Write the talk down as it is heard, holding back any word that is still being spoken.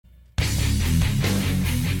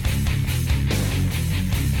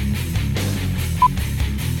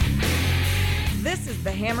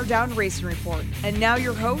Hammer Down Racing Report. And now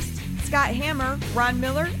your hosts, Scott Hammer, Ron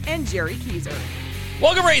Miller, and Jerry Keyser.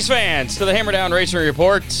 Welcome, race fans, to the Hammer Down Racing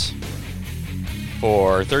Report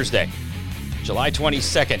for Thursday, July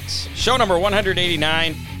 22nd. Show number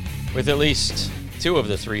 189 with at least two of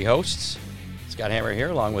the three hosts. Scott Hammer here,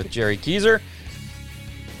 along with Jerry Keyser.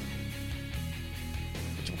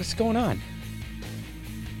 What's going on?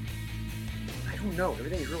 I don't know.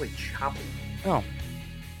 Everything's really choppy. Oh.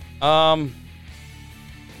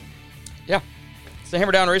 Yeah. It's the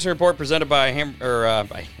Hammer Down Racing Report presented by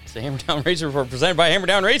it's the Hammer Down Racing Report presented by Hammer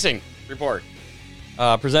Down Racing Report.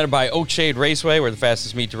 Presented by Oakshade Raceway, where the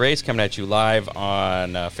fastest meet to race, coming at you live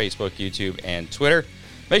on Facebook, YouTube, and Twitter.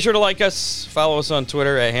 Make sure to like us, follow us on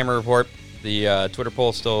Twitter at Hammer Report. The Twitter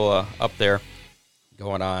poll's still up there,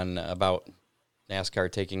 going on about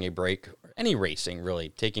NASCAR taking a break, or any racing really,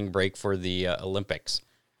 taking a break for the Olympics.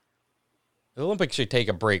 The Olympics should take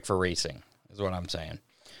a break for racing, is what I'm saying.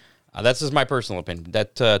 That's just my personal opinion.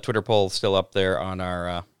 That Twitter poll is still up there on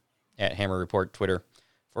our at Hammer Report Twitter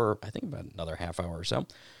for, I think, about another half hour or so.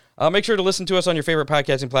 Make sure to listen to us on your favorite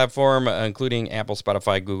podcasting platform, including Apple,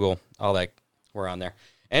 Spotify, Google, all that. We're on there.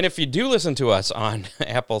 And if you do listen to us on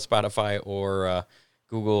Apple, Spotify, or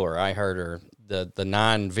Google, or iHeart, or the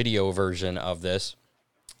non-video version of this,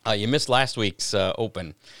 you missed last week's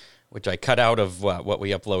Open, which I cut out of what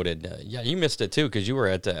we uploaded. Yeah, you missed it too because you were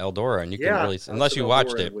at Eldora, and you can really, unless you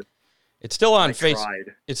watched it, it's still on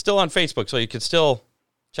It's still on Facebook, so you could still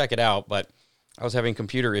check it out. But I was having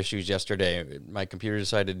computer issues yesterday. My computer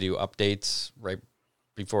decided to do updates right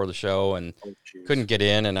before the show, and couldn't get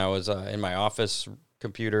in. And I was in my office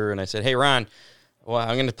computer, and I said, "Hey, Ron, well,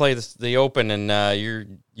 I'm going to play the Open,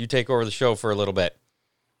 and you take over the show for a little bit."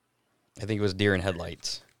 I think it was deer in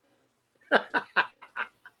headlights. I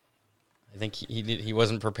think he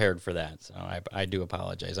wasn't prepared for that, so I do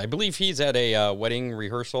apologize. I believe he's at a wedding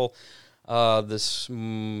rehearsal this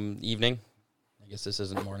evening. I guess this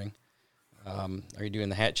isn't morning. Are you doing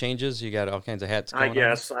the hat changes? You got all kinds of hats going on? I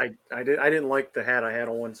guess. I didn't like the hat I had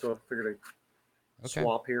on, so I figured I'd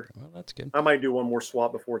swap here. Well, that's good. I might do one more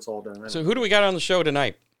swap before it's all done. So who do we got on the show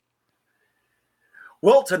tonight?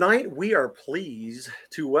 Well, tonight we are pleased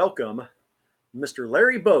to welcome Mr.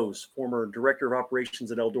 Larry Bose, former director of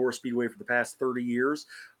operations at Eldora Speedway for the past 30 years,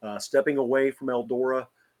 stepping away from Eldora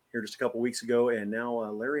here just a couple weeks ago. And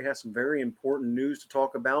now Larry has some very important news to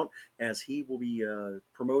talk about, as he will be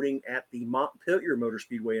promoting at the Montpelier Motor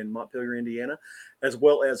Speedway in Montpelier, Indiana, as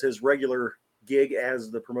well as his regular gig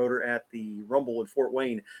as the promoter at the Rumble in Fort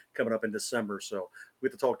Wayne coming up in December. So we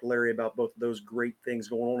have to talk to Larry about both of those great things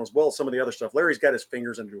going on, as well as some of the other stuff. Larry's got his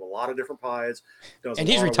fingers into a lot of different pies. And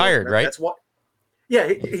he's retired, right? That's what. Yeah,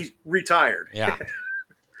 he's retired. Yeah.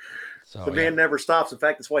 So the man never stops. In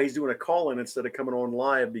fact, that's why he's doing a call-in instead of coming on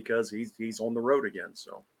live, because he's on the road again.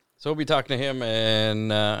 So we'll be talking to him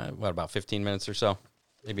in, about 15 minutes or so?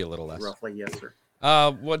 Maybe a little less. Roughly, yes, sir.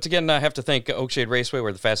 Once again, I have to thank Oakshade Raceway,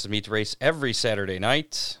 where the fastest meet to race every Saturday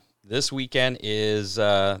night. This weekend is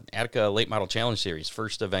Attica Late Model Challenge Series.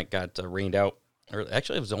 First event got rained out. Or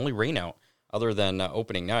actually, it was the only rain out other than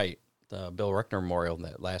opening night, the Bill Ruckner Memorial,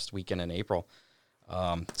 that last weekend in April.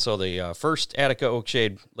 So the first Attica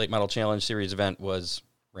Oakshade Late Model Challenge Series event was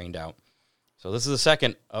rained out. So this is the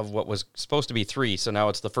second of what was supposed to be three, so now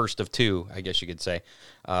it's the first of two, I guess you could say.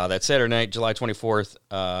 That's Saturday night, July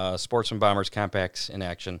 24th, Sportsman Bombers Compacts in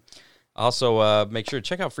action. Also, make sure to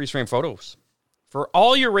check out Freeze Frame Photos for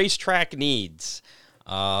all your racetrack needs.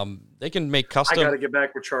 They can make custom. I got to get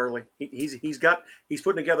back with Charlie. He's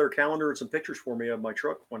putting together a calendar and some pictures for me of my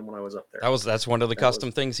truck when I was up there. That's one of the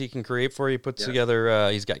custom things he can create for you. Puts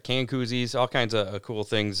together. He's got can koozies, all kinds of cool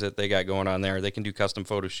things that they got going on there. They can do custom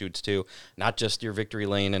photo shoots too, not just your victory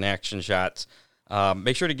lane and action shots.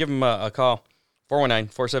 Make sure to give him a call,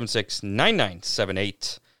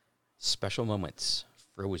 419-476-9978. Special moments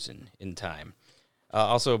frozen in time.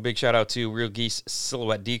 Also, a big shout-out to Real Geese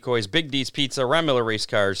Silhouette Decoys, Big D's Pizza, Ron Miller Race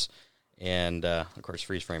Cars, and, of course,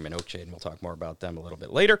 Freeze Frame and Oakshade, and we'll talk more about them a little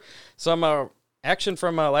bit later. Some action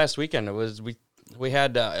from last weekend. It was we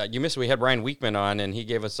had, we had Ryan Weekman on, and he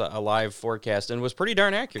gave us a live forecast, and was pretty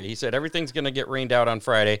darn accurate. He said everything's going to get rained out on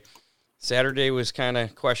Friday. Saturday was kind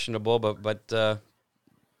of questionable, but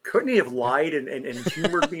couldn't he have lied and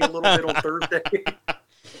humored me a little bit on Thursday?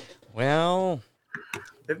 Well,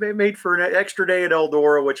 They made for an extra day at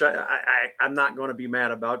Eldora, which I'm not going to be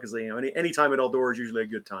mad about, because any time at Eldora is usually a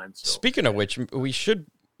good time. So. Speaking of which,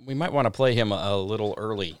 we might want to play him a little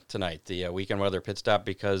early tonight, the weekend weather pit stop,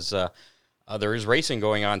 because there is racing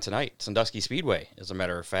going on tonight. Sandusky Speedway, as a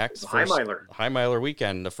matter of fact. High Miler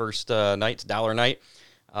weekend, the first night's dollar night.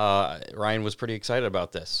 Ryan was pretty excited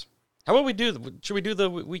about this. How about should we do the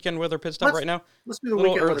weekend weather pit stop right now? Let's do the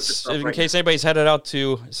weekend weather pit stop in case anybody's headed out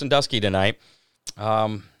to Sandusky tonight.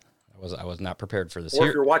 I was not prepared for this. Or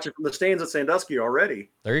if you're watching from the stands at Sandusky already.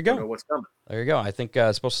 There you go. You know what's coming. There you go. I think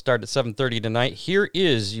it's supposed to start at 7:30 tonight. Here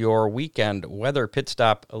is your weekend weather pit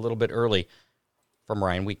stop a little bit early from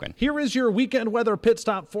Ryan Weekman. Here is your weekend weather pit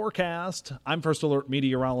stop forecast. I'm First Alert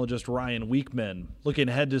meteorologist Ryan Weekman. Looking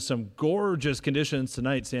ahead to some gorgeous conditions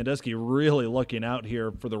tonight. Sandusky really looking out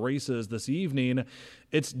here for the races this evening.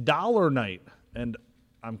 It's dollar night, and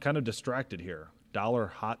I'm kind of distracted here. Dollar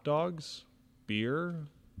hot dogs, beer,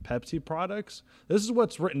 Pepsi products. This is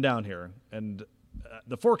what's written down here, and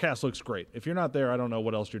the forecast looks great. If you're not there, I don't know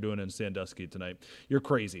what else you're doing in Sandusky tonight. You're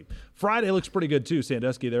crazy. Friday looks pretty good too.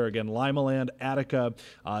 Sandusky there again. Limaland, Attica.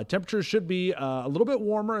 Temperatures should be a little bit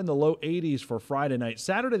warmer in the low 80s for Friday night.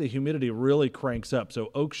 Saturday, the humidity really cranks up.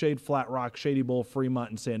 So Oakshade, Flat Rock, Shady Bowl, Fremont,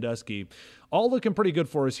 and Sandusky all looking pretty good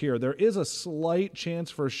for us here. There is a slight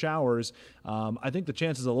chance for showers. I think the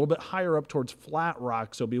chance is a little bit higher up towards Flat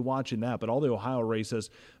Rock, so be watching that. But all the Ohio races,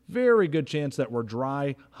 very good chance that we're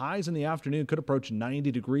dry. Highs in the afternoon could approach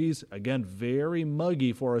 90 degrees. Again, very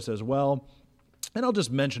muggy for us as well. And I'll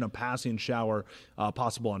just mention a passing shower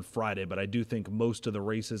possible on Friday, but I do think most of the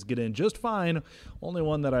races get in just fine. Only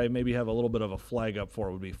one that I maybe have a little bit of a flag up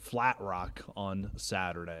for would be Flat Rock on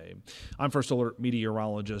Saturday. I'm First Alert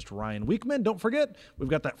meteorologist Ryan Weekman. Don't forget, we've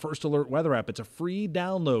got that First Alert weather app. It's a free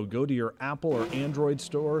download. Go to your Apple or Android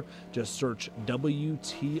store. Just search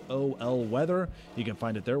WTOL weather. You can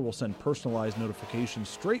find it there. We'll send personalized notifications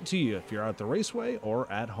straight to you if you're at the raceway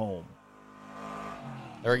or at home.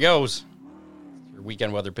 There he goes.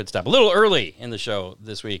 Weekend weather pit stop a little early in the show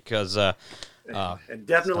this week because and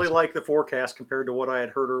definitely like the forecast compared to what I had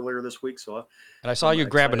heard earlier this week. So, and I saw you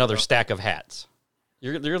grab another stack of hats.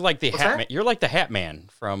 You're like the hat man. You're like the Hat Man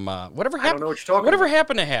from whatever happened. I don't know what you're talking whatever about.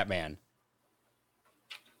 happened to Hat Man?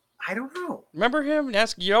 I don't know. Remember him?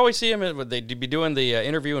 You always see him. They'd be doing the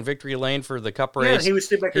interview in Victory Lane for the Cup race. Yeah, he would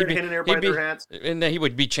sit back there and handing everybody their hats, and he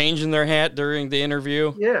would be changing their hat during the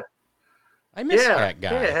interview. Yeah. I miss Hat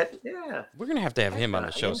Guy. Yeah. We're going to have him on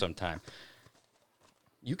the show sometime.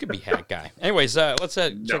 You could be Hat Guy. Anyways, let's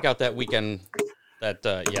check out that weekend,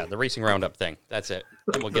 the racing roundup thing. That's it.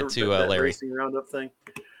 Then we'll get to Larry. Racing roundup thing.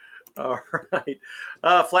 All right.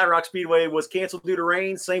 Flat Rock Speedway was canceled due to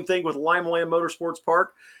rain. Same thing with Limaland Motorsports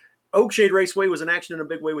Park. Oakshade Raceway was in action in a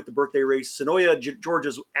big way with the birthday race. Sonoya,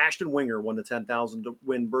 Georgia's Ashton Winger won the 10,000 to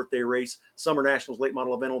win birthday race. Summer Nationals late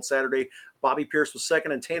model event on Saturday. Bobby Pierce was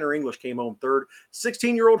second, and Tanner English came home third.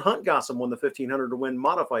 16-year-old Hunt Gossam won the 1,500 to win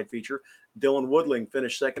modified feature. Dylan Woodling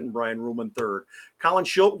finished second, and Brian Ruhlman third. Colin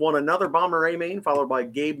Schilt won another Bomber A main, followed by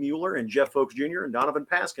Gabe Mueller and Jeff Folks Jr., and Donovan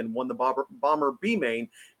Paskin won the Bomber B main.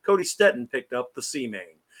 Cody Stetton picked up the C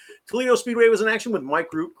main. Toledo Speedway was in action with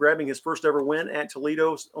Mike Roop grabbing his first ever win at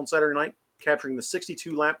Toledo on Saturday night, capturing the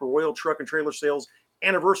 62-lap Royal Truck and Trailer Sales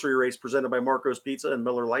anniversary race presented by Marco's Pizza and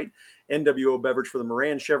Miller Lite. NWO beverage for the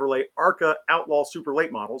Moran Chevrolet ARCA Outlaw Super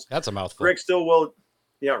Late models. That's a mouthful. Greg Stillwell,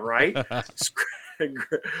 yeah, right.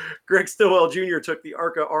 Greg Stillwell Jr. took the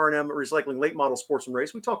ARCA R&M Recycling Late Model Sportsman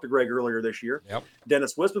race. We talked to Greg earlier this year. Yep.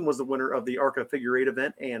 Dennis Wisman was the winner of the ARCA Figure 8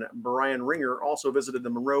 event, and Brian Ringer also visited the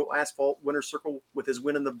Monroe Asphalt Winner's Circle with his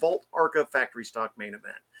win in the Vault ARCA Factory Stock main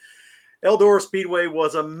event. Eldora Speedway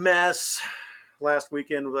was a mess last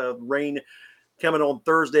weekend with rain coming on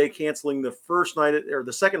Thursday, canceling the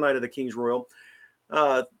second night of the Kings Royal.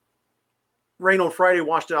 Rain on Friday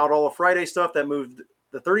washed out all of Friday stuff. That moved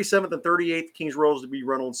the 37th and 38th Kings Royals to be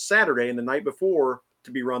run on Saturday, and the night before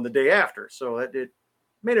to be run the day after. So it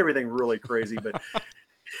made everything really crazy. But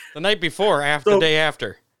the night before, the day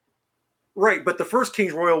after. Right, but the first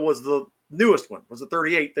Kings Royal was the newest one, was the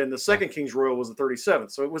 38th, and the second Kings Royal was the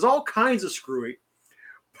 37th. So it was all kinds of screwy.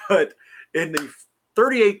 But in the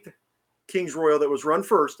 38th Kings Royal that was run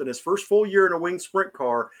first, in his first full year in a winged sprint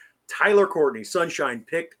car, Tyler Courtney, Sunshine,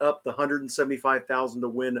 picked up the $175,000 to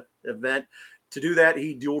win event. To do that,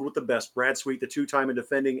 he dueled with the best. Brad Sweet, the two-time and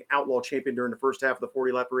defending Outlaw champion during the first half of the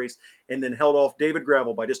 40-lap race, and then held off David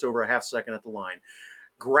Gravel by just over a half second at the line.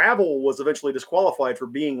 Gravel was eventually disqualified for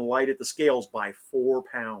being light at the scales by 4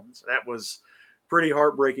 pounds. That was pretty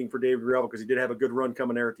heartbreaking for David Gravel because he did have a good run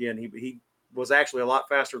coming there at the end. He was actually a lot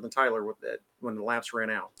faster than Tyler with that when the laps ran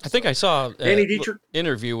out. I think I saw an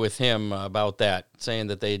interview with him about that, saying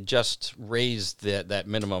that they just raised that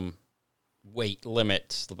minimum weight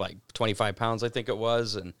limit, like 25 pounds, I think it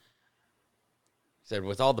was. And said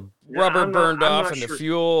with all the Yeah, rubber I'm burned I'm off not and the sure.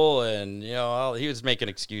 fuel, and he was making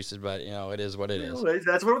excuses, but it is what it You is. know,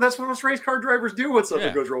 that's what most race car drivers do when something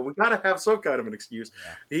Yeah. goes wrong. We got to have some kind of an excuse.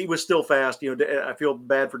 Yeah. He was still fast. I feel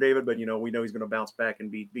bad for David, but we know he's going to bounce back and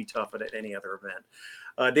be tough at any other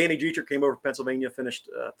event. Danny Dietrich came over from Pennsylvania, finished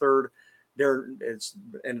third. Darren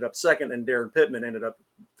ended up second, and Darren Pittman ended up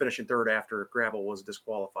finishing third after Gravel was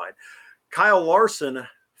disqualified. Kyle Larson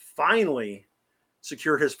finally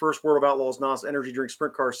secured his first World of Outlaws NOS Energy Drink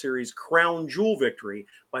Sprint Car Series crown jewel victory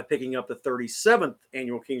by picking up the 37th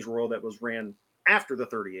annual Kings Royal that was ran after the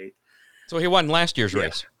 38th. So he won last year's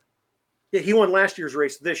race. Yeah, he won last year's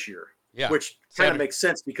race this year, Yeah. which kind of makes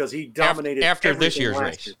sense because he dominated after this everything year's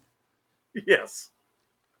last race. year. Yes.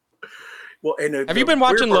 Well, and Have you been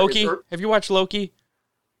watching Loki? Have you watched Loki?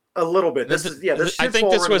 A little bit. This I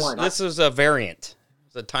think this is a variant.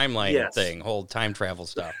 It's a timeline thing, whole time travel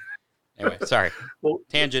stuff. Anyway, sorry. Well,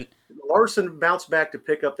 tangent. Larson bounced back to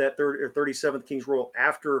pick up that 37th Kings Royal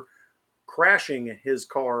after crashing his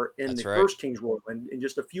car in first Kings Royal. And in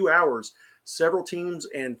just a few hours, several teams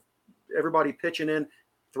and everybody pitching in,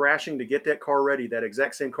 thrashing to get that car ready, that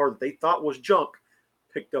exact same car that they thought was junk,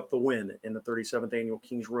 picked up the win in the 37th annual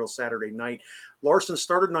Kings Royal Saturday night. Larson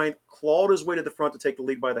started ninth, clawed his way to the front to take the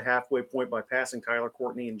lead by the halfway point by passing Tyler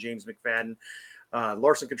Courtney and James McFadden.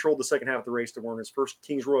 Larson controlled the second half of the race to earn his first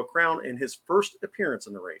Kings Royal crown and his first appearance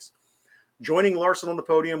in the race. Joining Larson on the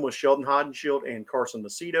podium was Sheldon Hodenshield and Carson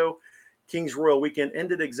Macedo. Kings Royal weekend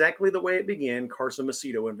ended exactly the way it began, Carson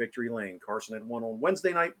Macedo in victory lane. Carson had won on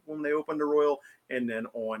Wednesday night when they opened the Royal, and then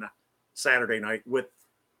on Saturday night with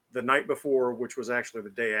the night before, which was actually the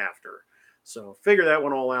day after. So figure that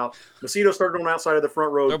one all out. Macedo started on outside of the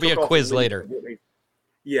front row. There'll be a quiz later.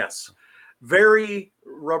 Yes. Very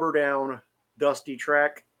rubber down, dusty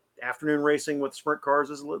track. Afternoon racing with sprint cars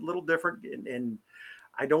is a little different, and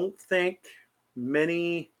I don't think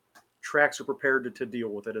many tracks are prepared to deal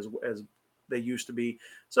with it as they used to be.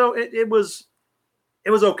 So it was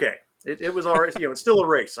okay. It was all right. It's still a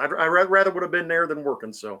race. I rather would have been there than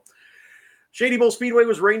working. So Shady Bull Speedway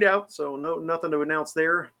was rained out, so nothing to announce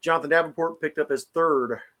there. Jonathan Davenport picked up his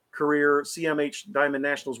third career CMH Diamond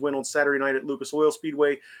Nationals win on Saturday night at Lucas Oil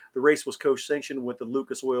Speedway. The race was co-sanctioned with the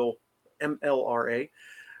Lucas Oil MLRA.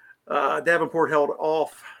 Davenport held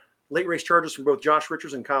off late race charges from both Josh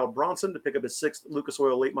Richards and Kyle Bronson to pick up his sixth Lucas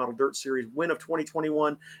Oil Late Model Dirt Series win of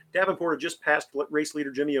 2021. Davenport had just passed race leader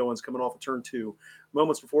Jimmy Owens coming off of turn 2.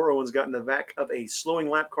 Moments before, Owens got in the back of a slowing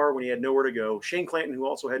lap car when he had nowhere to go. Shane Clanton, who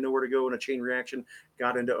also had nowhere to go in a chain reaction,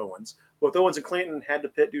 got into Owens. Both Owens and Clanton had to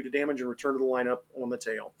pit due to damage and return to the lineup on the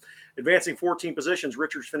tail. Advancing 14 positions,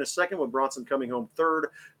 Richards finished second with Bronson coming home third.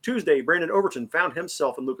 Tuesday, Brandon Overton found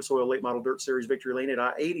himself in Lucas Oil Late Model Dirt Series victory lane at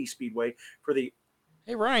I-80 Speedway for the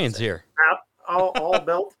Hey, Ryan's here. All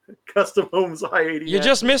belt custom homes I-80. You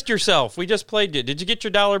just missed yourself. We just played you. Did you get your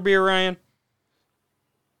dollar beer, Ryan?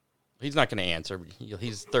 He's not going to answer.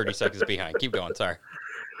 He's 30 seconds behind. Keep going. Sorry.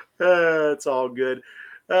 It's all good.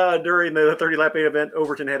 During the 30-lap main event,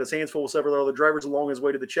 Overton had his hands full with several other drivers along his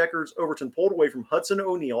way to the checkers. Overton pulled away from Hudson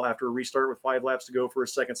O'Neill after a restart with 5 laps to go for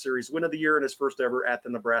his second series win of the year and his first ever at the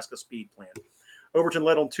Nebraska Speed Plant. Overton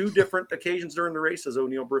led on 2 different occasions during the race as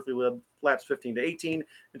O'Neill briefly led laps 15 to 18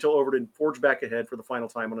 until Overton forged back ahead for the final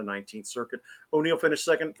time on the 19th circuit. O'Neill finished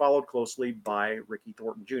second, followed closely by Ricky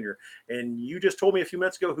Thornton Jr. And you just told me a few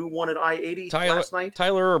minutes ago who won at I-80 last night?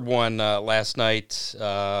 Tyler Erb won last night,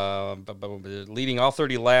 leading all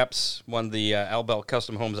 30 laps, won the Albelt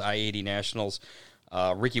Custom Homes I-80 Nationals.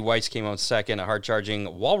 Ricky Weiss came on second, a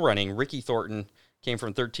hard-charging, wall-running Ricky Thornton came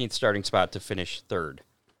from 13th starting spot to finish third.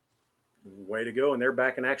 Way to go. And they're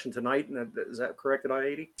back in action tonight. And is that correct at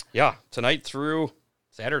I-80? Yeah, tonight through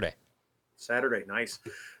Saturday. Saturday. Nice.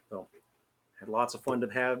 So had lots of fun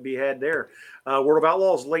to be had there. World of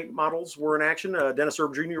Outlaws late models were in action. Dennis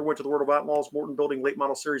Erb Jr. went to the World of Outlaws Morton Building Late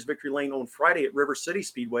Model Series victory lane on Friday at River City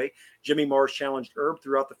Speedway. Jimmy Mars challenged Erb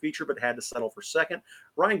throughout the feature but had to settle for second.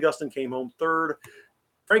 Ryan Gustin came home third.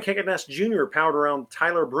 Frank Heckeness Jr. powered around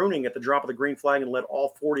Tyler Bruning at the drop of the green flag and led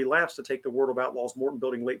all 40 laps to take the World of Outlaws Morton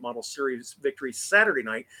Building Late Model Series victory Saturday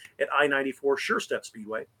night at I-94 Sure Step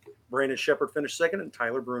Speedway. Brandon Shepard finished second, and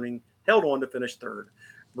Tyler Bruning held on to finish third.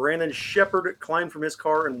 Brandon Shepard climbed from his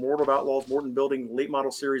car in World of Outlaws Morton Building Late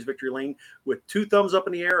Model Series victory lane with 2 thumbs up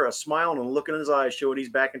in the air, a smile, and a look in his eyes showing he's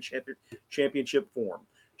back in championship form.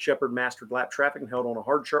 Shepard mastered lap traffic and held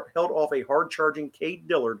off a hard-charging Cade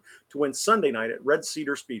Dillard to win Sunday night at Red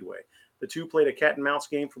Cedar Speedway. The two played a cat-and-mouse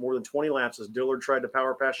game for more than 20 laps as Dillard tried to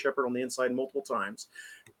power past Shepard on the inside multiple times.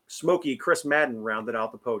 Smokey Chris Madden rounded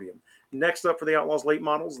out the podium. Next up for the Outlaws late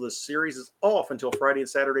models, the series is off until Friday and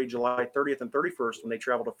Saturday, July 30th and 31st, when they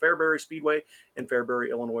travel to Fairbury Speedway in Fairbury,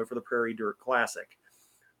 Illinois for the Prairie Dirt Classic.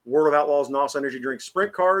 World of Outlaws NOS Energy Drink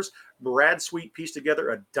Sprint Cars, Brad Sweet pieced together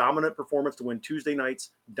a dominant performance to win Tuesday night's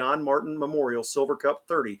Don Martin Memorial Silver Cup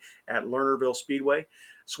 30 at Lernerville Speedway.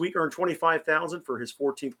 Sweet earned $25,000 for his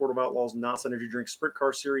 14th World of Outlaws NOS Energy Drink Sprint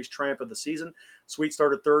Car Series triumph of the season. Sweet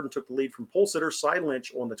started third and took the lead from pole sitter Cy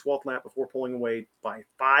Lynch on the 12th lap before pulling away by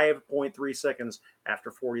 5.3 seconds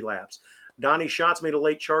after 40 laps. Donnie Schatz made a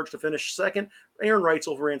late charge to finish second. Aaron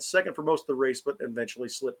Reitzel ran second for most of the race, but eventually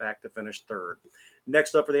slipped back to finish third.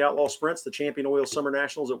 Next up for the Outlaw Sprints, the Champion Oil Summer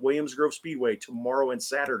Nationals at Williams Grove Speedway tomorrow and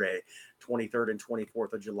Saturday, 23rd and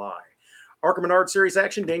 24th of July. Arca Menard Series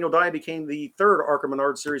action. Daniel Dye became the third Arca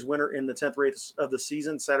Menard Series winner in the 10th race of the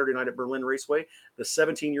season, Saturday night at Berlin Raceway. The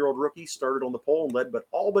 17-year-old rookie started on the pole and led but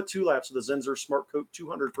all but 2 laps of the Zinzer Smart Coat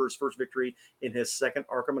 200 for his first victory in his second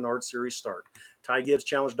Arca Menard Series start. Ty Gibbs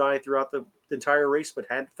challenged Dye throughout the entire race, but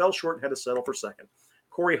fell short and had to settle for second.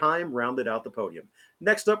 Corey Heim rounded out the podium.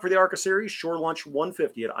 Next up for the ARCA Series, Shore Lunch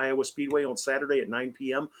 150 at Iowa Speedway on Saturday at 9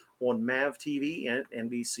 p.m. on MAV TV and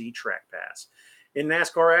NBC Track Pass. In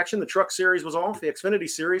NASCAR action, the Truck Series was off. The Xfinity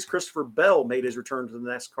Series, Christopher Bell made his return to the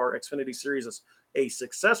NASCAR Xfinity Series as a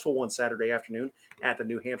successful one Saturday afternoon at the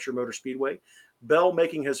New Hampshire Motor Speedway. Bell,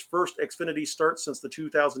 making his first Xfinity start since the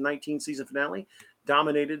 2019 season finale,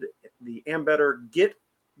 dominated the Ambetter Get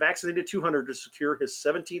Vaccinated 200 to secure his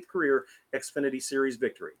 17th career Xfinity Series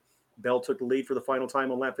victory. Bell took the lead for the final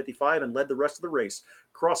time on lap 55 and led the rest of the race,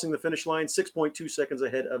 crossing the finish line 6.2 seconds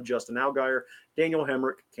ahead of Justin Allgaier. Daniel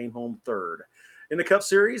Hemrick came home third. In the Cup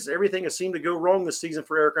Series, everything has seemed to go wrong this season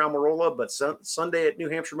for Eric Almirola, but Sunday at New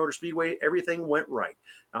Hampshire Motor Speedway, everything went right.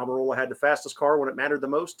 Almirola had the fastest car when it mattered the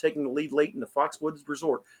most, taking the lead late in the Foxwoods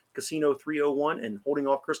Resort Casino 301 and holding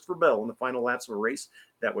off Christopher Bell in the final laps of a race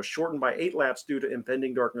that was shortened by 8 laps due to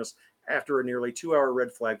impending darkness after a nearly 2-hour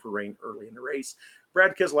red flag for rain early in the race.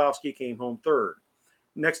 Brad Keselowski came home third.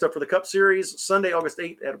 Next up for the Cup Series, Sunday, August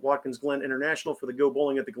 8th at Watkins Glen International for the Go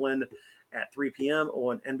Bowling at the Glen at 3 p.m.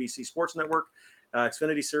 on NBC Sports Network.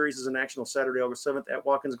 Xfinity Series is in action on Saturday, August 7th at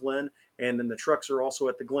Watkins Glen, and then the trucks are also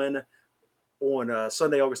at the Glen on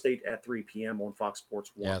Sunday, August 8th at 3 p.m. on Fox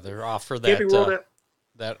Sports 1. Yeah, they're off for that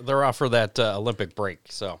Olympic break,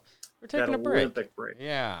 so we're taking a break. Olympic break.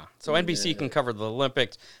 Yeah, so NBC can cover the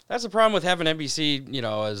Olympics. That's the problem with having NBC,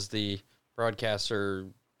 as the broadcaster,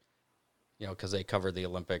 because they cover the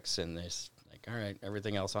Olympics, and they're like, all right,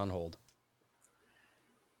 everything else on hold.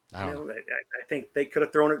 I think they could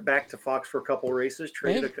have thrown it back to Fox for a couple of races.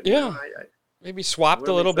 Maybe swapped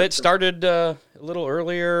a little bit, started a little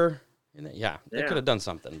earlier. They could have done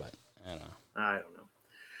something, but I don't know.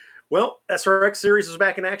 Well, SRX Series is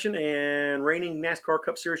back in action, and reigning NASCAR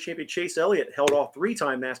Cup Series champion Chase Elliott held off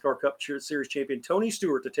 3-time NASCAR Cup Series champion Tony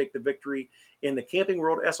Stewart to take the victory in the Camping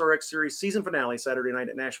World SRX Series season finale Saturday night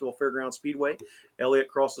at Nashville Fairgrounds Speedway. Elliott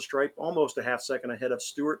crossed the stripe almost a half second ahead of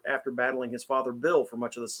Stewart after battling his father Bill for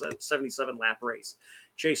much of the 77-lap race.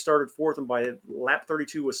 Chase started fourth, and by lap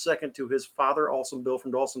 32 was second to his father, Awesome Bill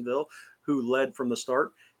from Dawsonville, who led from the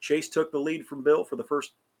start. Chase took the lead from Bill for the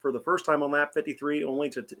first time on lap 53, only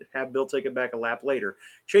to have Bill take it back a lap later.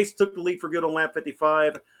 Chase took the lead for good on lap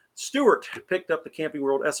 55. Stewart picked up the Camping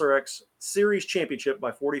World SRX Series Championship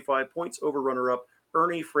by 45 points over runner-up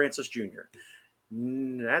Ernie Francis Jr.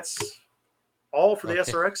 That's all for the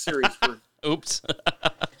SRX Series for Oops.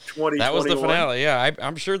 2021. That was the finale. Yeah,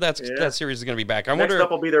 I'm sure that series is going to be back. Next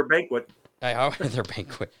up will be their banquet. Their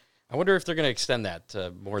banquet. I wonder if they're going to extend that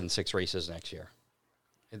to more than 6 races next year.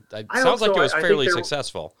 It sounds like it was fairly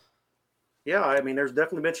successful. Yeah, I mean, there's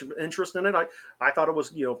definitely been some interest in it. I thought it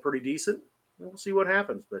was, pretty decent. We'll see what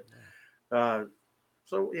happens. But it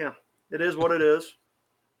is what it is.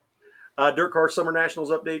 Dirt Car Summer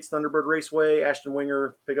Nationals updates, Thunderbird Raceway, Ashton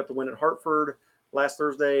Winger pick up the win at Hartford last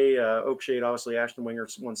Thursday. Oakshade, obviously, Ashton Winger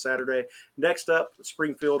won Saturday. Next up,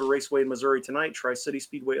 Springfield Raceway in Missouri tonight, Tri-City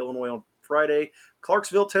Speedway, Illinois on Friday,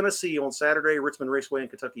 Clarksville, Tennessee on Saturday, Richmond Raceway in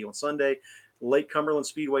Kentucky on Sunday, Lake Cumberland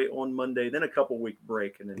Speedway on Monday, then a couple-week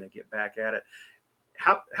break, and then they get back at it.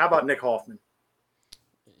 How about Nick Hoffman?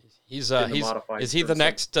 Is he the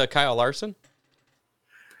next Kyle Larson?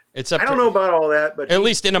 I don't know about all that, but at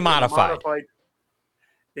least in a modified.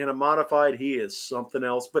 In a modified, he is something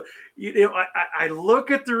else. But I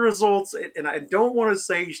look at the results, and I don't want to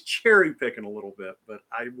say he's cherry picking a little bit, but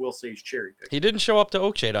I will say he's cherry picking. He didn't show up to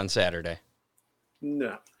Oakshade on Saturday.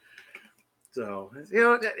 No. So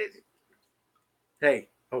hey,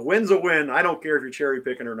 a win's a win. I don't care if you're cherry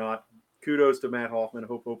picking or not. Kudos to Matt Hoffman.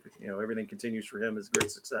 Hope everything continues for him as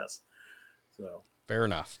great success. So fair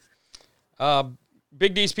enough.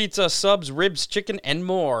 Big D's Pizza, subs, ribs, chicken, and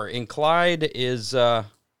more. In Clyde is, I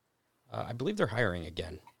believe they're hiring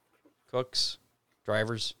again. Cooks,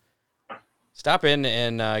 drivers. Stop in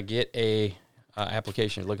and get a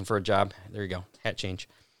application. Looking for a job. There you go. Hat change.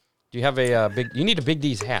 Do you have you need a Big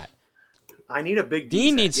D's hat. I need a Big D's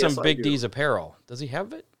Dean needs hat. some Big D's apparel. Does he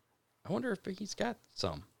have it? I wonder if Big D's got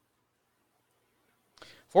some.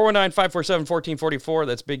 419-547-1444.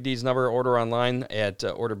 That's Big D's number. Order online at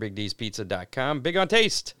orderbigdspizza.com. Big on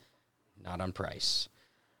taste, not on price.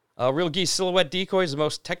 Real Geese Silhouette Decoys, the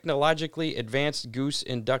most technologically advanced goose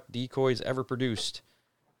and duck decoys ever produced.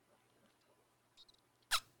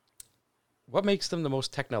 What makes them the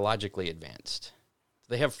most technologically advanced?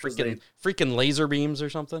 Do they have freaking laser beams or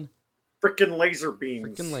something? Freaking laser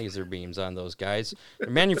beams. Freaking laser beams on those guys.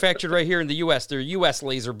 They're manufactured right here in the U.S. They're U.S.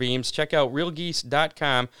 laser beams. Check out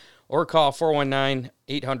realgeese.com or call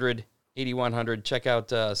 419-800-8100. Check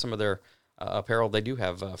out some of their apparel they do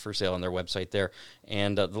have for sale on their website there.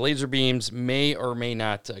 And the laser beams may or may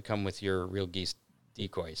not come with your Real Geese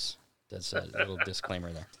decoys. That's a little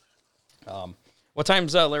disclaimer there. What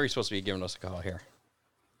time's Larry supposed to be giving us a call here?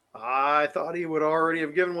 I thought he would already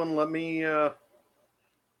have given one. Let me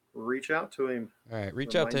reach out to him. All right,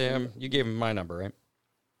 reach out to him. You gave him my number, right?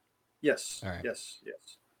 Yes. All right. Yes.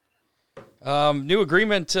 New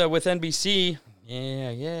agreement with NBC. Yeah,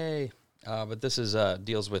 yay. But this is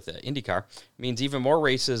deals with IndyCar. Means even more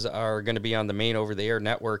races are going to be on the main over-the-air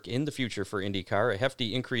network in the future for IndyCar. A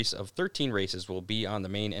hefty increase of 13 races will be on the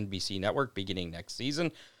main NBC network beginning next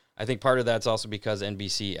season. I think part of that's also because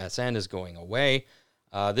NBC SN is going away.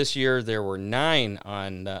 This year, there were 9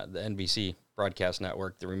 on the NBC broadcast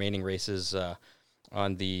network. The remaining races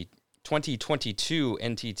on the 2022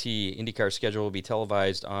 NTT IndyCar schedule will be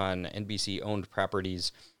televised on NBC-owned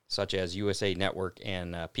properties such as USA Network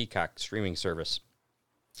and Peacock streaming service.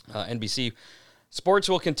 NBC Sports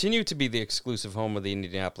will continue to be the exclusive home of the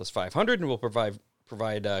Indianapolis 500 and will provide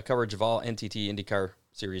coverage of all NTT IndyCar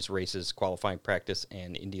Series races, qualifying practice,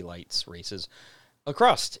 and Indy Lights races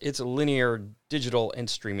across its linear, digital, and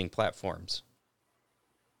streaming platforms,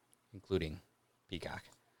 including Peacock.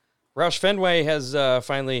 Roush Fenway has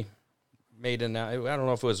finally made I don't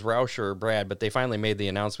know if it was Roush or Brad, but they finally made the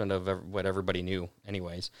announcement of what everybody knew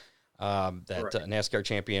anyways, that NASCAR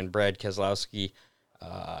champion Brad Keselowski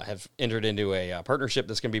have entered into a partnership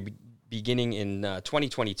that's going to be beginning in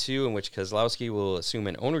 2022, in which Keselowski will assume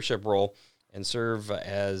an ownership role and serve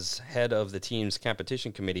as head of the team's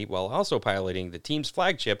competition committee while also piloting the team's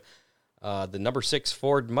flagship, the number 6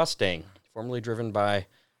 Ford Mustang, formerly driven by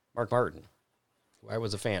Mark Martin, who I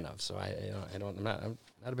was a fan of. So I'm not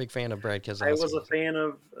a big fan of Brad Keselowski. I was a fan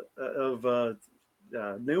of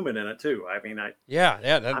Newman in it too. I mean, I'm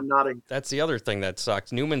not a. That's the other thing that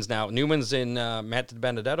sucks. Newman's in Matt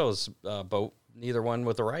Benedetto's boat. Neither one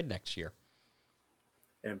with a ride next year.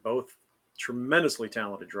 And both tremendously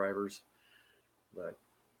talented drivers. But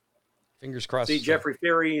fingers crossed. See, Jeffrey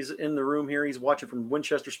Ferry's in the room here. He's watching from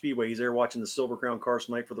Winchester Speedway. He's there watching the Silver Crown Cars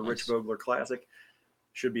tonight for the Rich Vogler Classic.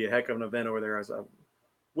 Should be a heck of an event over there. I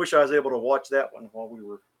wish I was able to watch that one while we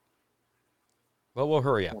were. Well, we'll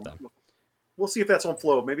hurry up then. We'll see if that's on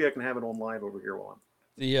Flow. Maybe I can have it on live over here while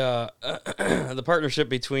the partnership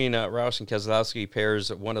between Roush and Keselowski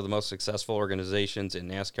pairs one of the most successful organizations in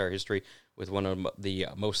NASCAR history with one of the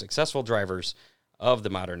most successful drivers of the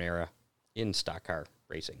modern era in stock car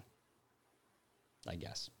racing, I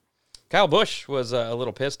guess. Kyle Busch was a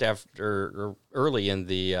little pissed early in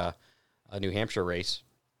the New Hampshire race.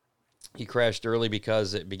 He crashed early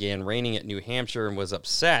because it began raining at New Hampshire and was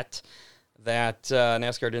upset that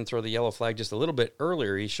NASCAR didn't throw the yellow flag just a little bit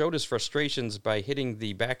earlier. He showed his frustrations by hitting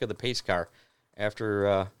the back of the pace car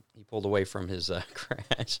after he pulled away from his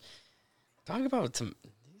crash. Talk about some.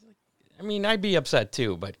 I mean, I'd be upset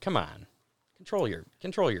too, but come on, control your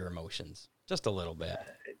emotions just a little bit.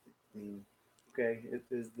 Okay,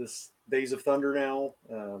 is this Days of Thunder now?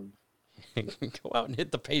 Go out and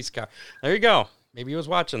hit the pace car. There you go. Maybe he was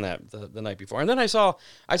watching that the night before. And then I saw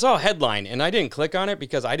a headline, and I didn't click on it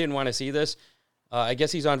because I didn't want to see this. I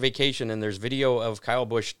guess he's on vacation, and there's video of Kyle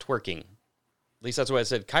Busch twerking. At least that's what it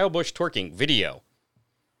said. Kyle Busch twerking video.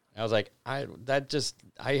 I was like, I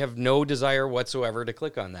have no desire whatsoever to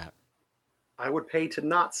click on that. I would pay to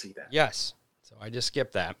not see that. Yes. So I just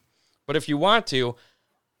skipped that. But if you want to,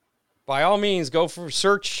 by all means, go for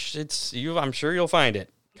search. I'm sure you'll find it.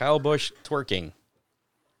 Kyle Busch twerking.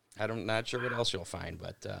 I'm not sure what else you'll find,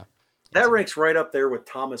 but that ranks right up there with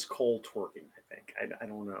Thomas Cole twerking, I think. I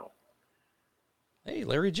don't know. Hey,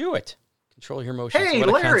 Larry Jewett. Control your emotions. Hey,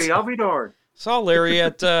 Larry, I'll be darned. Saw Larry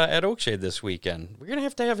at Oakshade this weekend. We're going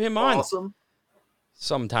to have him on awesome.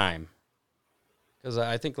 sometime. Because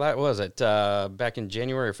I think that was it back in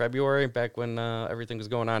January or February, back when everything was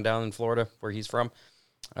going on down in Florida, where he's from,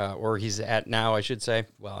 or he's at now, I should say.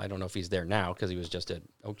 Well, I don't know if he's there now because he was just at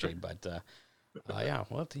Oakshade, but yeah.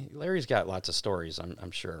 Well, Larry's got lots of stories,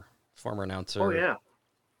 I'm sure. Former announcer. Oh yeah.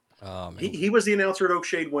 He was the announcer at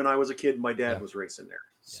Oakshade when I was a kid. My dad was racing there,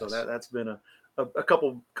 so Yes. that's been a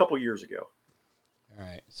couple years ago. All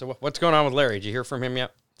right. So what's going on with Larry? Did you hear from him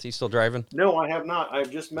yet? Is he still driving? No, I have not. I've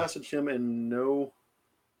just messaged him and no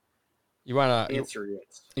You wanna answer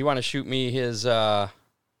yet. You wanna shoot me his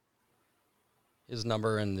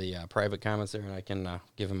number in the private comments there, and I can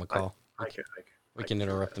give him a call. We can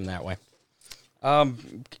interrupt him that way.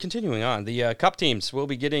 Continuing on, the Cup teams will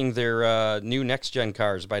be getting their new next-gen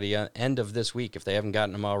cars by the end of this week, if they haven't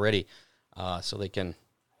gotten them already, so they can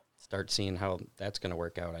start seeing how that's going to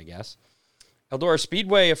work out, I guess. Eldora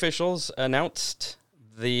Speedway officials announced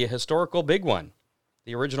the historical big one.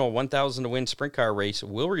 The original 1,000 to win sprint car race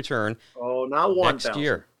will return Not 1,000. next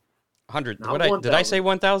year. 100. Not Did I say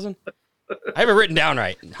 1,000? I have it written down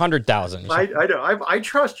right. 100,000. I know. I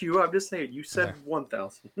trust you. I'm just saying. You said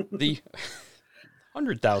 1,000. The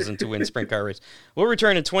 100,000 to win sprint car race will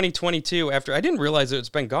return in 2022. After I didn't realize it's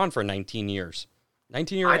been gone for 19 years.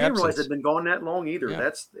 19 years. I didn't realize it'd been gone that long either. Yeah.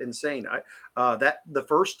 That's insane. The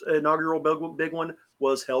first inaugural big one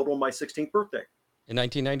was held on my 16th birthday. In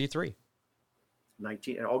 1993.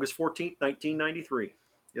 August 14th, 1993.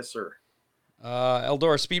 Yes, sir.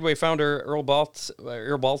 Eldora Speedway founder Earl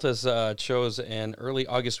Baltas chose an early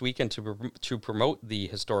August weekend to promote the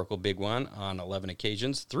historical big one on 11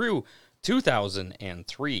 occasions through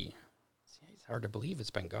 2003. It's hard to believe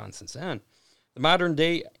it's been gone since then. The modern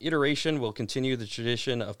day iteration will continue the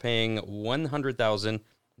tradition of paying 100,000,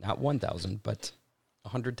 not 1,000, but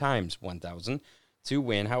 100 times 1,000 to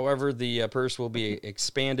win. However, the purse will be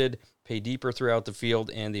expanded, pay deeper throughout the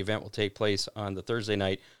field, and the event will take place on the Thursday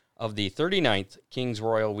night of the 39th Kings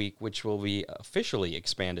Royal Week, which will be officially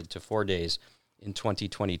expanded to 4 days in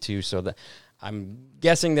 2022. So I'm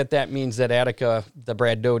guessing that means that Attica, the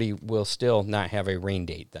Brad Doty, will still not have a rain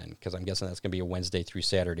date then, because I'm guessing that's going to be a Wednesday through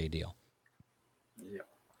Saturday deal. Yeah.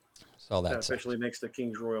 So That that's officially makes the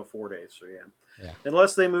Kings Royal 4 days. So Yeah.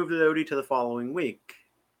 Unless they move the Doty to the following week.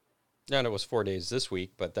 Yeah, and it was 4 days this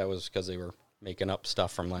week, but that was because they were making up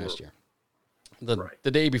stuff from last year.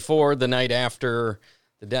 The day before, the night after,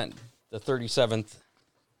 the 37th,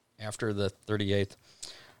 after the 38th.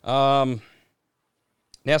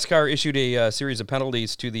 NASCAR issued a series of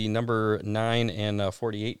penalties to the number 9 and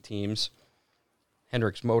 48 teams.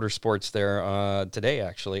 Hendrick Motorsports there today,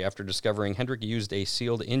 actually, after discovering Hendrick used a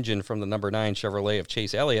sealed engine from the number 9 Chevrolet of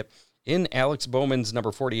Chase Elliott in Alex Bowman's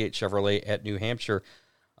number 48 Chevrolet at New Hampshire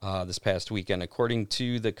this past weekend. According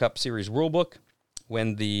to the Cup Series rulebook,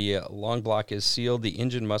 when the long block is sealed, the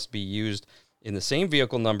engine must be used in the same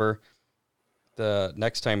vehicle number the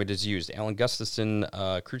next time it is used. Alan Gustafson,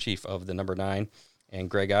 crew chief of the number 9, and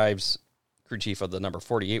Greg Ives, crew chief of the number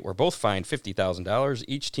 48, were both fined $50,000.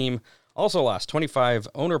 Each team also lost 25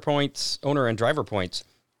 owner and driver points.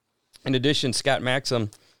 In addition, Scott Maxim,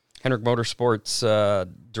 Hendrick Motorsports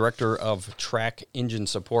Director of Track Engine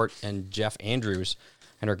Support, and Jeff Andrews,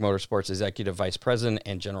 Hendrick Motorsports Executive Vice President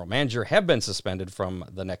and General Manager, have been suspended from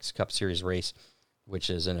the next Cup Series race,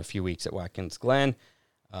 which is in a few weeks at Watkins Glen.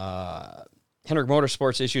 Hendrick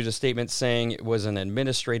Motorsports issued a statement saying it was an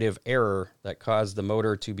administrative error that caused the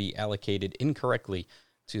motor to be allocated incorrectly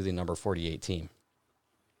to the number 48 team.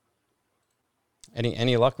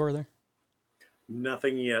 Any luck over there?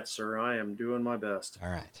 Nothing yet, sir. I am doing my best.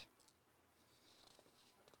 All right.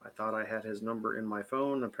 I thought I had his number in my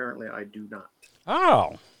phone. Apparently, I do not.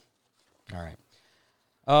 Oh. All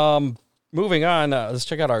right. Moving on, let's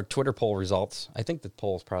check out our Twitter poll results. I think the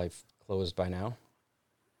poll is probably closed by now.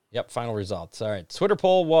 Yep, final results. All right, Twitter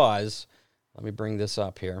poll was, let me bring this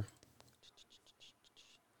up here.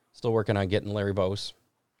 Still working on getting Larry Bose.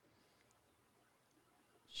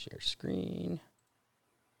 Share screen.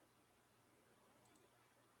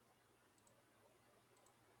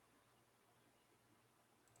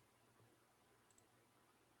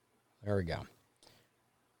 There we go.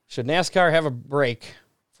 Should NASCAR have a break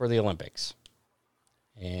for the Olympics?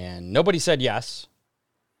 And nobody said yes.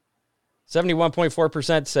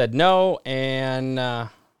 71.4% said no, and a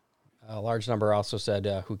large number also said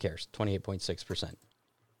who cares, 28.6%.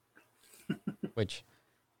 Which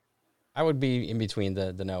I would be in between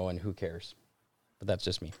the no and who cares, but that's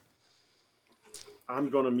just me. I'm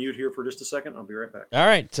going to mute here for just a second. I'll be right back. All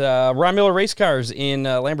right, Ron Miller Race Cars in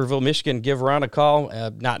Lambertville, Michigan. Give Ron a call.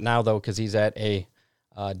 Not now, though, because he's at a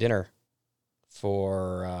dinner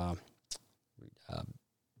for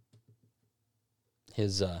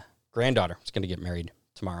his granddaughter is going to get married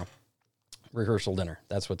tomorrow. Rehearsal dinner.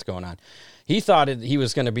 That's what's going on. He thought he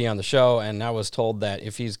was going to be on the show, and I was told that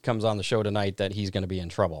if he comes on the show tonight that he's going to be in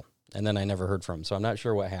trouble. And then I never heard from him, so I'm not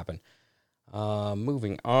sure what happened.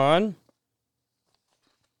 Moving on.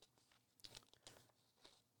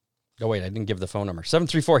 Oh, wait, I didn't give the phone number.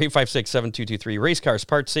 734-856-7223. Race cars,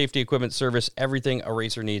 parts, safety, equipment, service, everything a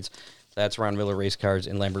racer needs. That's Ron Miller Race Cars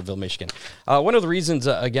in Lambertville, Michigan. One of the reasons,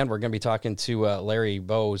 again, we're going to be talking to Larry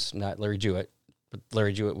Bowes, not Larry Jewett, but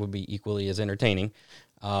Larry Jewett would be equally as entertaining,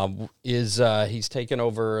 is he's taken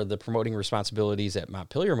over the promoting responsibilities at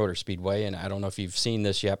Montpelier Motor Speedway, and I don't know if you've seen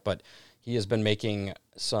this yet, but he has been making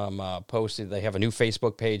some posts. They have a new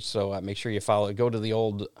Facebook page, so make sure you follow it. Go to the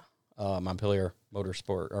old Montpelier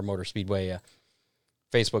Motorsport or Motor Speedway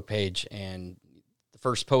Facebook page, and the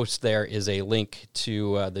first post there is a link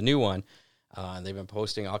to the new one. They've been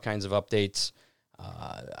posting all kinds of updates.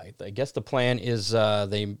 I guess the plan is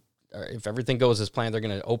if everything goes as planned, they're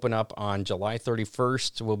going to open up on July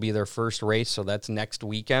 31st will be their first race, so that's next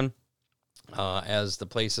weekend, as the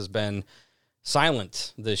place has been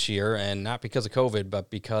silent this year, and not because of COVID, but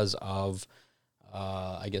because of,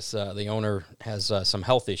 I guess, the owner has some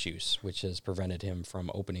health issues, which has prevented him from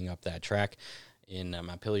opening up that track in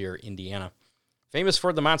Montpelier, Indiana. Famous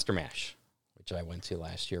for the Monster Mash, which I went to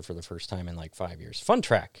last year for the first time in like 5 years. Fun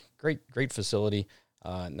track. Great facility.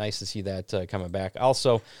 Nice to see that coming back.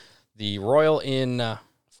 Also, the Royal in the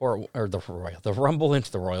Rumble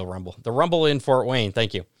into the Royal Rumble. The Rumble in Fort Wayne.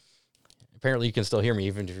 Thank you. Apparently you can still hear me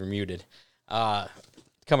even if you're muted.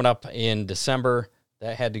 Coming up in December.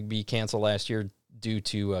 That had to be canceled last year due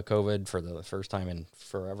to COVID for the first time in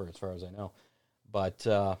forever, as far as I know. But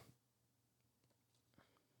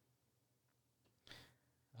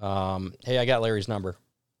hey, I got Larry's number.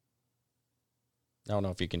 I don't know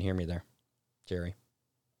if you can hear me there, Jerry.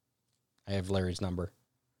 I have Larry's number.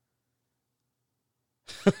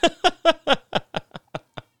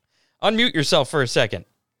 Unmute yourself for a second.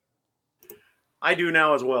 I do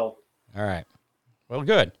now as well. All right. Well,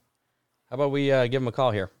 good. How about we give him a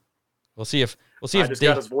call here? We'll see if I just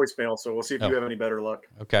got his voicemail, so we'll see if you have any better luck.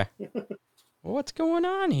 Okay. What's going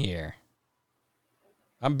on here?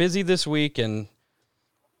 I'm busy this week and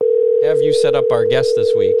have you set up our guest this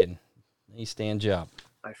week, and he stands you up.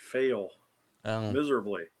 I fail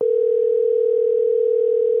miserably.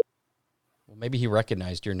 Well, maybe he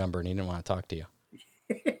recognized your number and he didn't want to talk to you.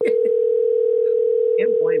 Can't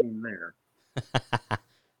blame him there.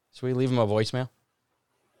 Should we leave him a voicemail?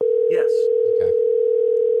 Yes. Okay.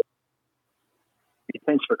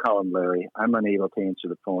 Thanks for calling, Larry. I'm unable to answer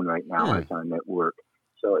the phone right now as I'm at work.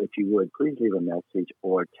 So if you would, please leave a message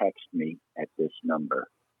or text me at this number.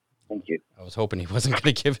 Thank you. I was hoping he wasn't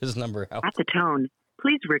going to give his number out. At the tone,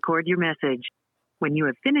 please record your message. When you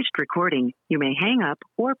have finished recording, you may hang up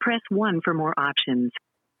or press 1 for more options.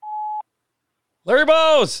 Larry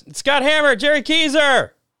Bowes, it's Scott Hammer, Jerry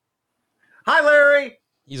Keyser. Hi, Larry.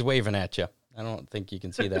 He's waving at you. I don't think you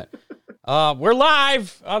can see that. We're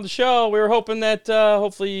live on the show. We were hoping that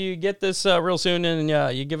hopefully you get this real soon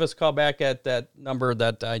and you give us a call back at that number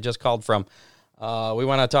that I just called from. We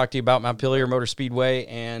want to talk to you about Montpelier Motor Speedway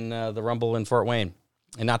and the Rumble in Fort Wayne.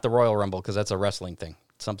 And not the Royal Rumble, because that's a wrestling thing.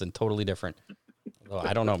 It's something totally different. Although,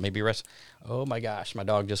 I don't know, maybe Oh my gosh, my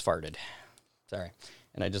dog just farted. Sorry.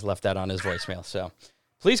 And I just left that on his voicemail. So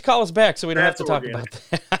please call us back so we don't have to talk about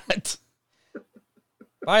that.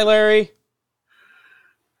 Bye, Larry.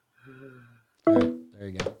 All right, there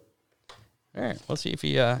you go. All right, let's see if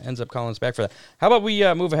he ends up calling us back for that. How about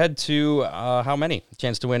we move ahead to how many?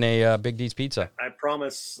 Chance to win a Big D's pizza. I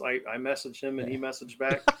promise I messaged him and he messaged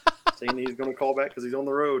back saying he's going to call back because he's on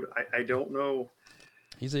the road. I don't know.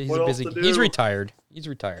 He's a busy. He's retired.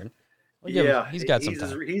 Well, he's got some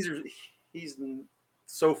time. He's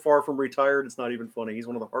so far from retired, it's not even funny. He's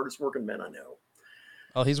one of the hardest working men I know.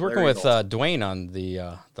 Well, he's working with Dwayne on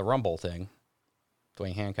the Rumble thing.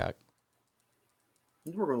 Dwayne Hancock.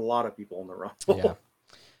 He's working with a lot of people on the Rumble. Yeah.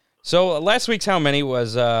 So last week's how many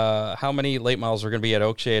was how many late models were going to be at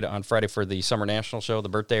Oakshade on Friday for the Summer National Show, the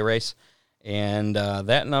birthday race, and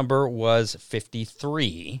that number was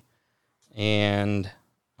 53. And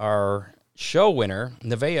our show winner,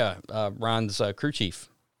 Nevaeh, Ron's crew chief,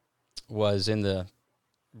 was in the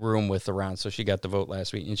room with the Ron, so she got the vote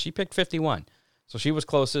last week, and she picked 51. So she was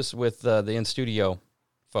closest with the in-studio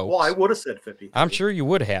folks. Well, I would have said 50. I'm sure you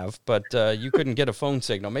would have, but you couldn't get a phone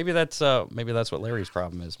signal. Maybe that's what Larry's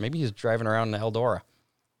problem is. Maybe he's driving around in Eldora.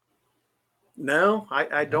 No,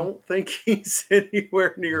 I don't think he's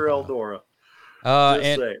anywhere near Eldora.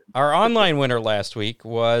 And our online winner last week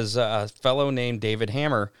was a fellow named David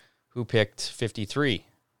Hammer, who picked 53.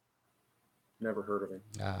 Never heard of him.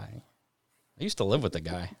 I used to live with the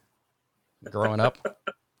guy growing up.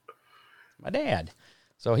 My dad.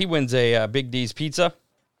 So he wins a Big D's pizza,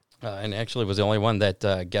 and actually was the only one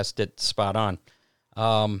that guessed it spot on.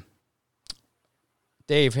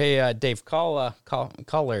 Dave, hey, Dave, call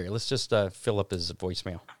Larry. Let's just fill up his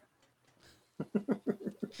voicemail.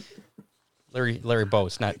 Larry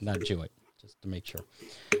Bose, not Jewett, just to make sure.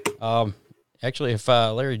 Actually, if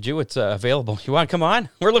Larry Jewett's available, you want to come on?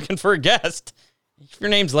 We're looking for a guest. If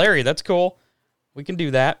your name's Larry, that's cool. We can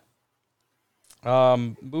do that.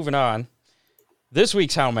 Moving on. This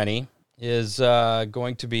week's How Many is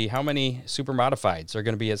going to be how many super modifieds are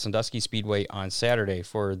going to be at Sandusky Speedway on Saturday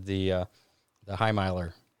for the High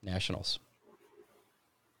Miler Nationals.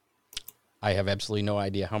 I have absolutely no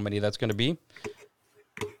idea how many that's going to be.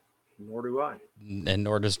 Nor do I. And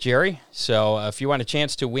nor does Jerry. So if you want a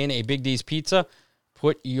chance to win a Big D's pizza,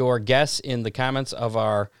 put your guess in the comments of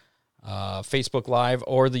our Facebook Live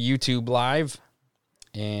or the YouTube Live,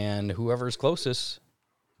 and whoever's closest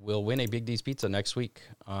will win a Big D's pizza next week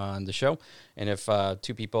on the show. And if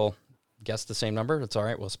two people guess the same number, that's all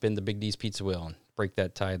right. We'll spin the Big D's pizza wheel and break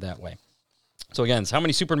that tie that way. So again, how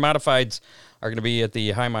many super modifieds are going to be at the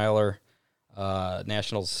High Miler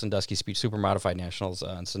Nationals, Sandusky Speed Super Modified Nationals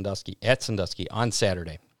at Sandusky on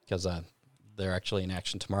Saturday, because they're actually in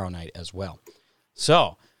action tomorrow night as well.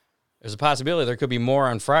 So there's a possibility there could be more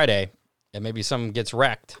on Friday, and maybe someone gets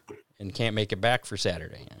wrecked and can't make it back for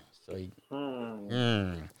Saturday.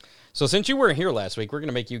 So since you weren't here last week, we're going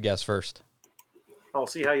to make you guess first. I'll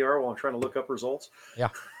see how you are while I'm trying to look up results.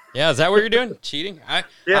 Yeah, is that what you're doing? Cheating?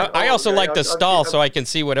 I also like to stall so I can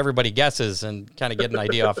see what everybody guesses and kind of get an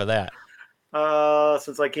idea off of that.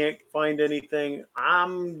 Since I can't find anything,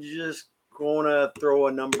 I'm just going to throw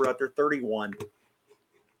a number out there, 31.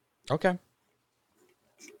 Okay.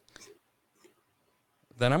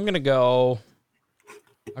 Then I'm going to go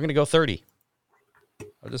 30.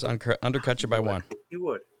 I'll just undercut you by one. You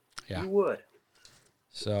would. Yeah. You would.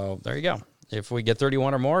 So there you go. If we get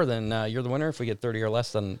 31 or more, then you're the winner. If we get 30 or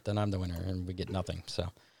less, then I'm the winner, and we get nothing.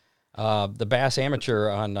 So the Bass Amateur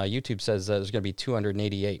on YouTube says there's going to be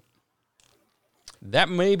 288. That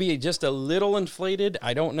may be just a little inflated.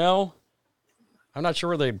 I don't know. I'm not sure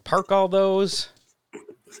where they park all those.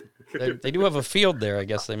 They do have a field there. I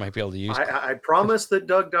guess they might be able to use. I promise that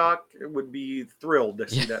Doug Dock would be thrilled to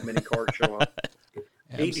see that many cars show up.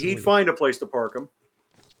 He'd find a place to park them.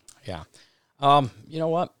 Yeah. You know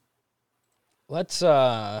what? Let's.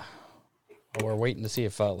 We're waiting to see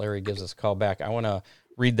if Larry gives us a call back. I want to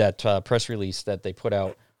read that press release that they put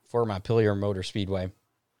out for Montpelier Motor Speedway.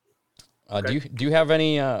 Okay. Do you have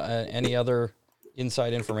any other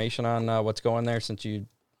inside information on what's going there since you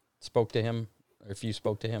spoke to him, or if you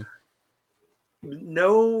spoke to him?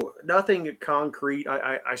 No, nothing concrete.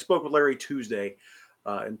 I spoke with Larry Tuesday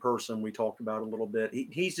in person. We talked about it a little bit.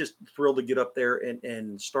 He's just thrilled to get up there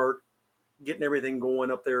and start getting everything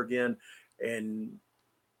going up there again. And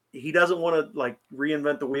he doesn't want to like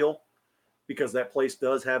reinvent the wheel, because that place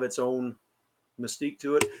does have its own mystique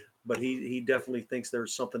to it. But he definitely thinks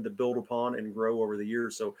there's something to build upon and grow over the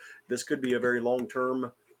years. So this could be a very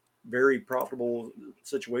long-term, very profitable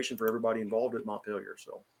situation for everybody involved at Montpelier.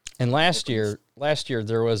 So, and last year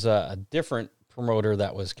there was a different promoter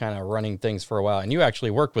that was kind of running things for a while, and you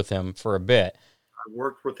actually worked with him for a bit. I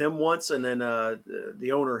worked with him once, and then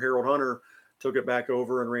the owner, Harold Hunter, took it back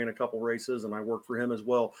over and ran a couple races, and I worked for him as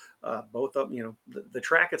well. Both of them, the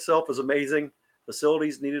track itself is amazing.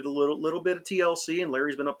 Facilities needed a little bit of TLC, and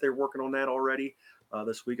Larry's been up there working on that already.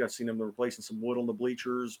 This week I've seen him replacing some wood on the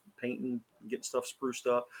bleachers, painting, getting stuff spruced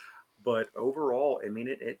up. But overall, I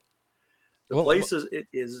mean, the place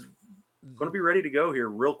is going to be ready to go here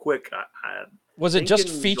real quick. Was it just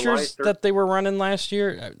features that they were running last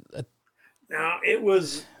year? No, it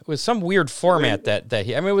was some weird format that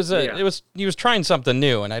he. I mean, he was trying something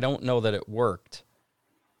new, and I don't know that it worked.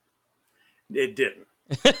 It didn't.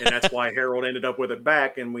 And that's why Harold ended up with it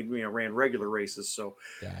back, and we ran regular races. So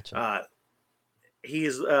gotcha. He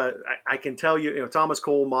is. I can tell you, Thomas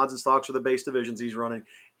Cole, mods and stocks are the base divisions he's running.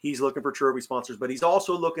 He's looking for trophy sponsors, but he's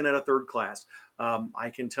also looking at a third class.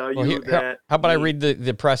 I can tell you that. How about I read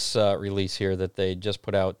the press release here that they just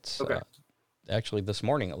put out? Okay. Actually, this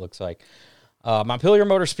morning it looks like. Montpelier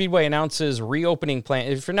Motor Speedway announces reopening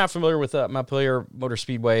plan. If you're not familiar with Montpelier Motor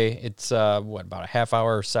Speedway, it's about a half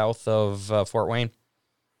hour south of Fort Wayne.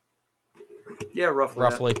 Yeah,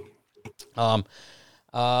 roughly.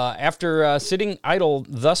 After sitting idle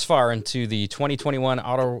thus far into the 2021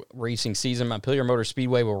 auto racing season, Montpelier Motor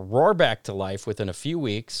Speedway will roar back to life within a few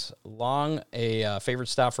weeks. Long a favorite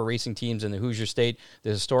stop for racing teams in the Hoosier State, the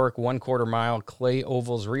historic 1/4 mile Clay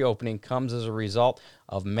Oval's reopening comes as a result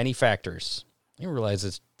of many factors. I didn't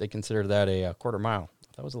realize they consider that a quarter mile.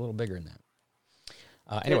 That was a little bigger than that.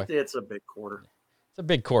 Anyway, it's a big quarter. It's a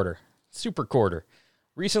big quarter, super quarter.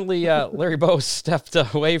 Recently, Larry Bose stepped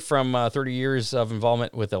away from 30 years of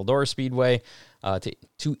involvement with Eldora Speedway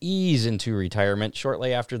to ease into retirement.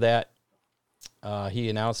 Shortly after that, he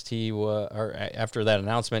announced after that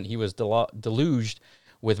announcement, he was deluged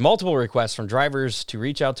with multiple requests from drivers to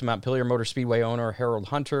reach out to Montpelier Motor Speedway owner Harold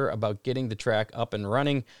Hunter about getting the track up and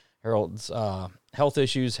running. Harold's health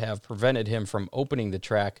issues have prevented him from opening the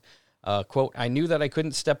track. Quote, I knew that I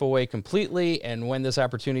couldn't step away completely, and when this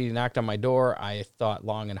opportunity knocked on my door, I thought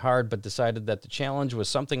long and hard, but decided that the challenge was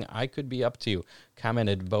something I could be up to,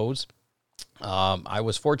 commented Bose. I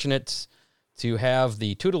was fortunate to have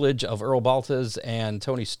the tutelage of Earl Baltas and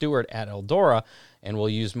Tony Stewart at Eldora, and will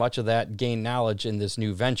use much of that gained knowledge in this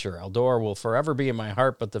new venture. Eldora will forever be in my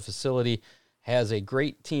heart, but the facility has a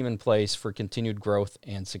great team in place for continued growth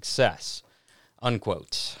and success.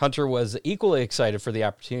 Unquote. Hunter was equally excited for the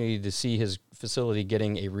opportunity to see his facility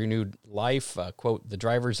getting a renewed life. Quote, the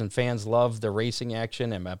drivers and fans love the racing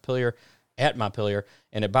action at Montpelier,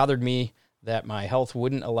 and it bothered me that my health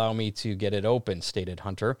wouldn't allow me to get it open, stated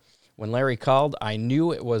Hunter. When Larry called, I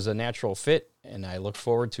knew it was a natural fit, and I look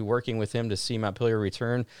forward to working with him to see Montpelier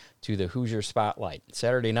return to the Hoosier spotlight.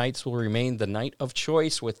 Saturday nights will remain the night of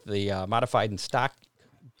choice with the modified and stock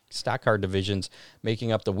car divisions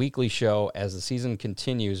making up the weekly show. As the season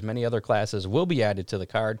continues, many other classes will be added to the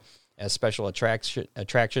card as special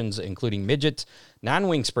attractions, including midgets,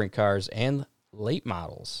 non-wing sprint cars, and late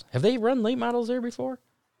models. Have they run late models there before?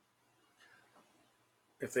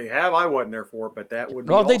 If they have, I wasn't there for it, but that would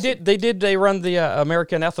be well, awesome. They run the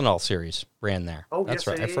American Ethanol Series, ran there. Oh, that's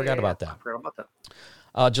yes, right. I forgot about that. I forgot about that.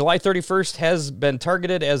 July 31st has been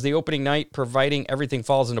targeted as the opening night, providing everything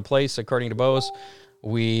falls into place, according to Bose.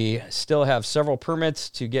 We still have several permits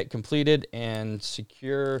to get completed and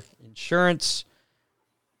secure insurance,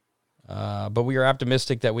 but we are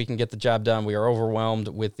optimistic that we can get the job done. We are overwhelmed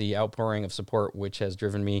with the outpouring of support, which has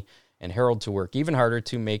driven me and Harold to work even harder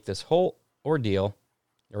to make this whole ordeal,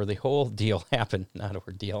 or the whole deal, happen, not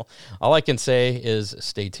ordeal. All I can say is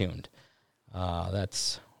stay tuned.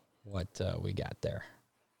 That's what we got there.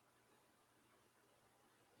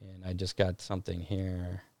 And I just got something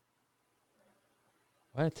here.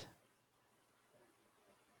 What?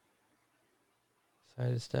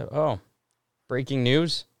 Side step. Oh, breaking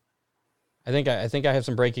news. I think I have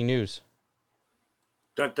some breaking news.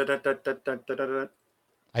 Dun, dun, dun, dun, dun, dun, dun, dun.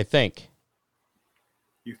 I think.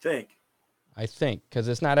 You think? I think, because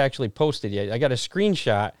it's not actually posted yet. I got a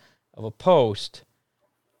screenshot of a post.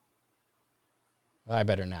 I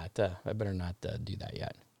better not. Do that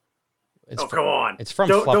yet. Come on! It's from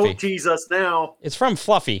Fluffy. Fluffy. Don't tease us now. It's from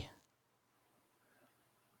Fluffy.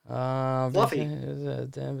 Fluffy.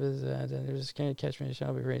 Just can't catch me.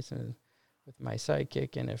 Shall be racing with my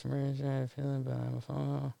sidekick, and if I'm feeling, but I'm a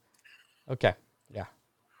phone. Okay, yeah.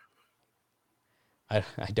 I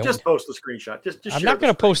don't. Just post the screenshot. Just I'm not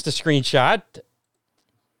going to post the screenshot.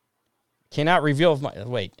 Cannot reveal.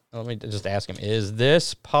 Wait, let me just ask him. Is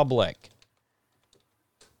this public?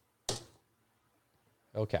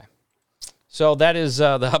 Okay. So that is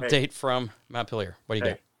the update from Montpelier. What do you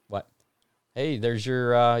got? What? Hey, there's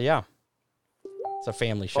your, it's a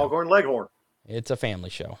family show. Foghorn Leghorn. It's a family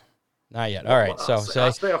show. Not yet. All right. I'll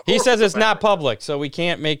stay He says it's not family. public, so we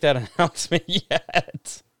can't make that announcement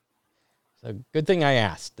yet. So good thing I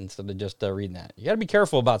asked instead of just reading that. You got to be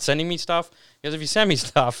careful about sending me stuff, because if you send me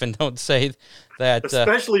stuff and don't say that,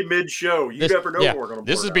 especially mid-show, you never know what we're going to.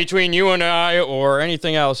 This is between you and I, or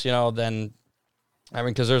anything else, then. I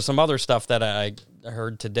mean, because there's some other stuff that I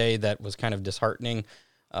heard today that was kind of disheartening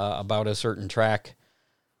about a certain track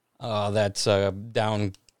that's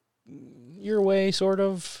down your way, sort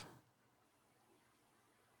of.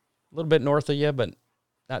 A little bit north of you, but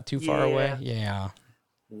not too far away. Yeah.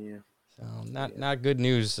 So not good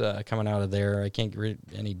news coming out of there. I can't read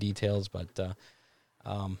any details, but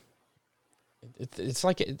it's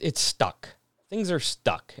like it's stuck. Things are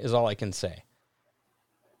stuck, is all I can say.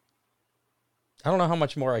 I don't know how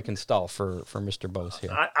much more I can stall for Mr. Bose here.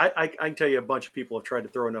 I can tell you a bunch of people have tried to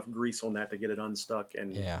throw enough grease on that to get it unstuck,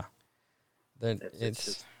 and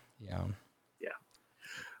it's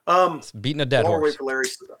beating a dead horse. Wait for Larry.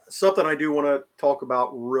 Something I do want to talk about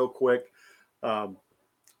real quick.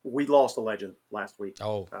 We lost a legend last week.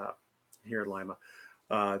 Here in Lima.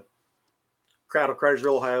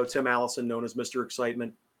 Cridersville, Ohio, Tim Allison, known as Mr.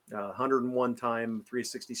 Excitement, 101-time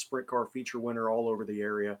 360 sprint car feature winner all over the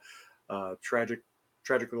area.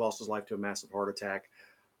 Tragically lost his life to a massive heart attack.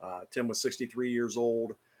 Tim was 63 years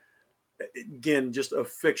old. Again, just a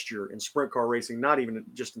fixture in sprint car racing, not even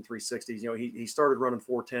just in 360s. You know, he started running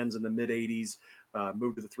 410s in the mid 80s,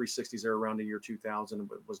 moved to the 360s there around the year 2000, and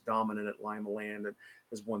was dominant at Lima Land and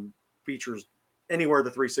has won features anywhere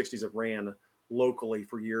the 360s have ran locally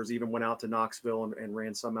for years. Even went out to Knoxville and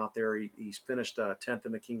ran some out there. He's finished 10th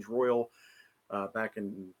in the Kings Royal back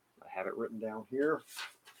in, I have it written down here,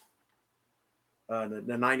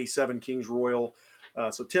 the 97 Kings Royal.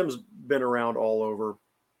 So Tim's been around all over.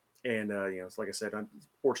 And, it's like I said,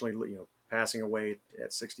 unfortunately, passing away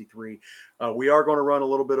at 63. We are going to run a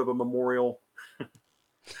little bit of a memorial.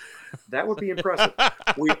 That would be impressive.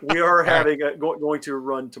 We are going to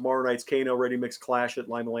run tomorrow night's Kano Ready Mix Clash at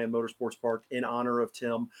Lima Land Motorsports Park in honor of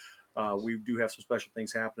Tim. We do have some special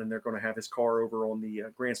things happening. They're going to have his car over on the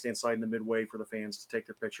grandstand side in the midway for the fans to take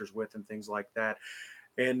their pictures with and things like that.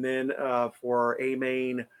 And then for our A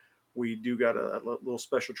main, we do got a little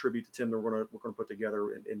special tribute to Tim that we're going to put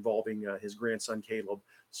together involving his grandson Caleb.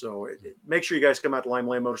 So make sure you guys come out to Lima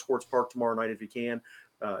Land Motorsports Park tomorrow night if you can,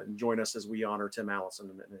 and join us as we honor Tim Allison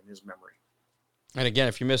in his memory. And again,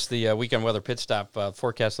 if you missed the weekend weather pit stop,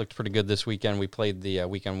 forecast looked pretty good this weekend. We played the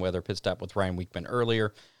weekend weather pit stop with Ryan Weekman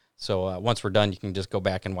earlier. So once we're done, you can just go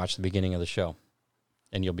back and watch the beginning of the show,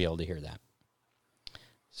 and you'll be able to hear that.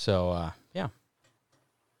 So, yeah.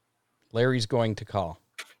 Larry's going to call.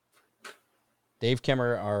 Dave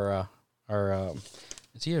Kemmer, our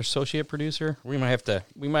is he our associate producer? We might have to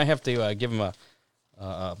give him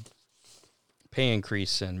a pay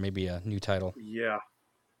increase and maybe a new title. Yeah,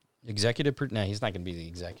 executive. No, he's not going to be the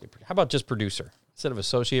executive. How about just producer instead of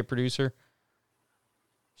associate producer?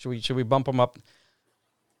 Should we bump him up?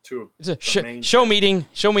 It's a show meeting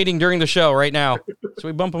during the show right now. Should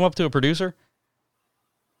we bump him up to a producer?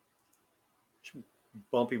 Should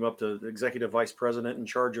bump him up to executive vice president in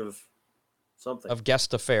charge of something. Of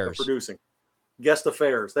guest affairs. Of producing. Guest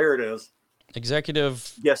affairs. There it is.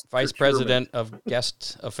 Executive guest vice president of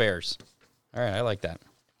guest affairs. All right, I like that.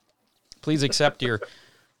 Please accept your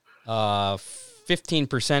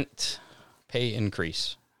 15% pay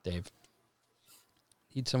increase, Dave.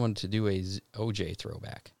 Need someone to do a OJ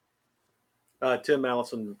throwback. Tim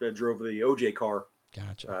Allison drove the OJ car.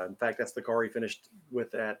 Gotcha. In fact, that's the car he finished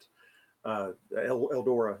with at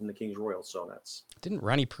Eldora in the Kings Royal. So that's. Didn't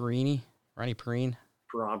Ronnie Perrine? Ron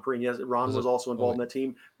Perrine, yes. Ron was also involved in that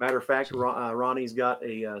team. Matter of fact, Ronnie's got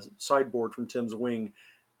a sideboard from Tim's wing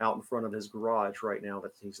out in front of his garage right now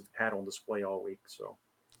that he's had on display all week. So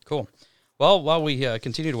cool. Well, while we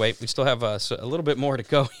continue to wait, we still have a little bit more to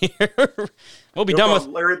go here. We'll be done with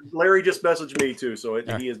Larry. Just messaged me too, so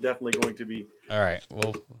he is definitely going to be. All right,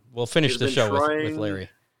 we'll finish the show with Larry.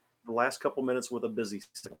 The last couple minutes with a busy.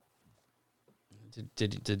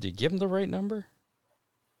 Did you give him the right number?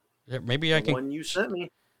 Maybe I can. One you sent me.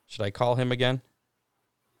 Should I call him again?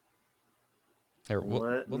 Here,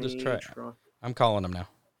 we'll just try. I'm calling him now.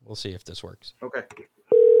 We'll see if this works. Okay.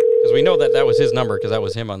 Because we know that was his number because that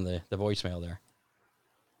was him on the voicemail there.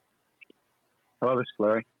 Hello, this is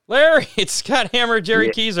Larry. Larry, it's Scott Hammer, Jerry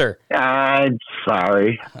Keyser. I'm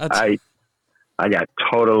sorry. I got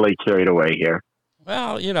totally carried away here.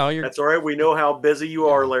 Well, That's all right. We know how busy you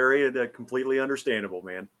are, Larry, and completely understandable,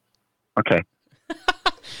 man. Okay.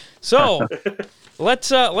 So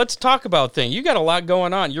let's talk about things. You got a lot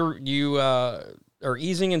going on. You are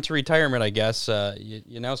easing into retirement, I guess. You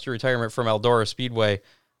announced your retirement from Eldora Speedway.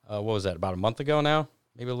 What was that? About a month ago now?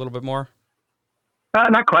 Maybe a little bit more.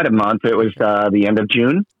 Not quite a month. It was the end of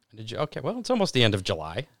June. Okay. Well, it's almost the end of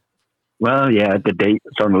July. Well, yeah, the dates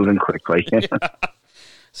are moving quickly. Yeah.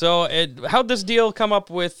 So, how'd this deal come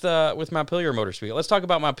up with Montpelier Motor Speedway? Let's talk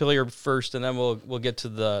about Montpelier first, and then we'll get to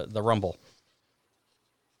the Rumble.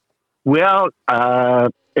 Well,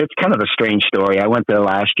 it's kind of a strange story. I went there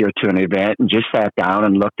last year to an event and just sat down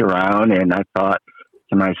and looked around, and I thought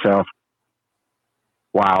to myself,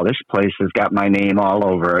 wow, this place has got my name all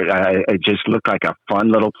over it. It just looked like a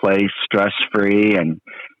fun little place, stress-free, and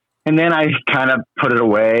then I kind of put it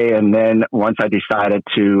away, and then once I decided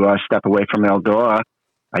to step away from Eldora,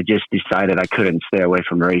 I just decided I couldn't stay away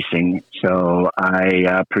from racing. So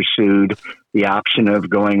I pursued the option of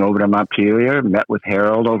going over to Montpelier, met with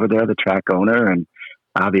Harold over there, the track owner, and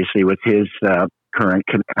obviously with his current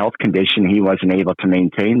health condition, he wasn't able to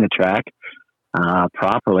maintain the track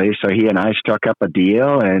properly. So he and I struck up a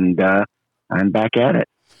deal, and I'm back at it.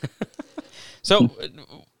 So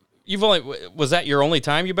was that your only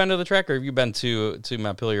time you've been to the track, or have you been to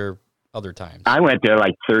Montpelier other times? I went there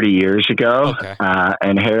like 30 years ago, Okay.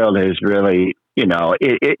 And Harold is really,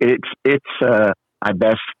 it's I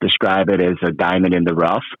best describe it as a diamond in the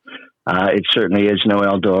rough. It certainly is no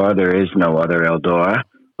Eldora. There is no other Eldora,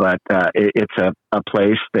 but it's a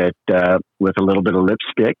place that with a little bit of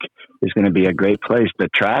lipstick is going to be a great place. The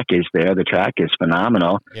track is there. The track is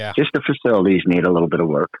phenomenal. Yeah. Just the facilities need a little bit of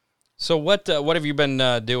work. So what have you been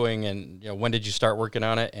doing, and when did you start working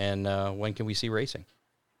on it, and when can we see racing?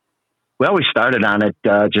 Well, we started on it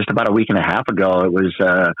just about a week and a half ago. It was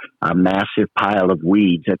a massive pile of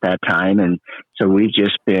weeds at that time, and so we've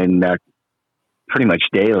just been pretty much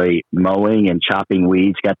daily mowing and chopping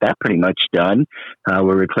weeds. Got that pretty much done.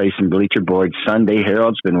 We're replacing bleacher boards Sunday.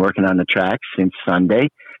 Harold's been working on the track since Sunday,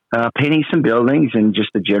 painting some buildings and just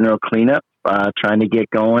a general cleanup, trying to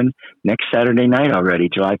get going next Saturday night already,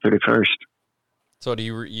 July 31st. So do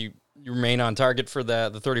you remain on target for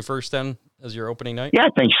the 31st then as your opening night? Yeah, I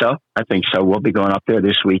think so. We'll be going up there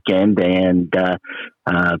this weekend, and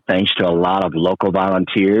thanks to a lot of local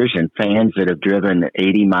volunteers and fans that have driven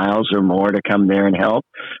 80 miles or more to come there and help,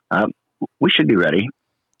 we should be ready.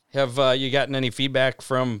 Have you gotten any feedback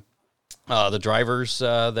from the drivers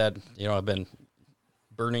that have been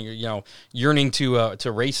yearning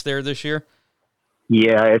to race there this year?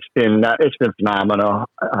 Yeah, it's been phenomenal.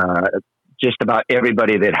 Just about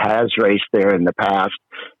everybody that has raced there in the past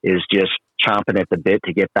is just chomping at the bit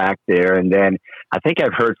to get back there. And then I think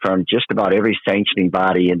I've heard from just about every sanctioning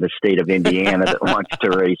body in the state of Indiana that wants to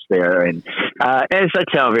race there. And as I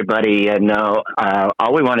tell everybody,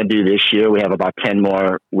 all we want to do this year, we have about 10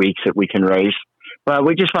 more weeks that we can race. But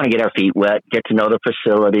we just want to get our feet wet, get to know the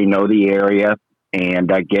facility, know the area,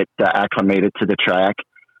 and get acclimated to the track.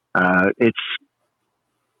 It's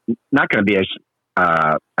not going to be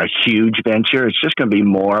a huge venture. It's just going to be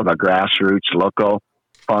more of a grassroots, local,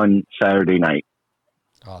 fun Saturday night.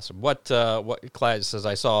 Awesome. What classes?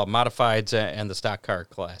 I saw modifieds and the stock car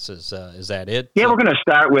classes. Is that it? Yeah, we're going to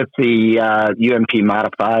start with the UMP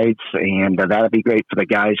modifieds, and that'll be great for the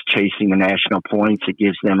guys chasing the national points. It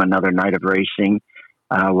gives them another night of racing.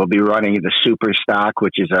 We'll be running the super stock,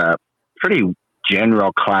 which is a pretty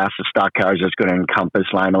general class of stock cars that's going to encompass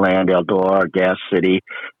Lima Land, Eldora, Gas City,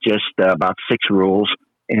 just about 6 rules.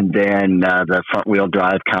 And then the front wheel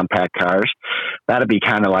drive compact cars. That'll be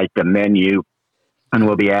kind of like the menu. And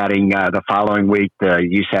we'll be adding the following week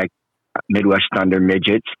the USAC Midwest Thunder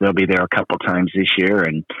Midgets. They'll be there a couple times this year,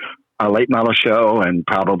 and a late model show and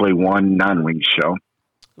probably one non-wing show.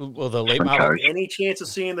 Well, the late model. Any chance of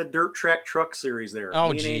seeing the Dirt Track Truck Series there?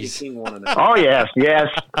 Oh, Me and Andy King want to know. Oh, yes.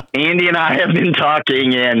 Andy and I have been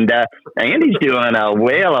talking, and Andy's doing a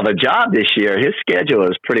whale of a job this year. His schedule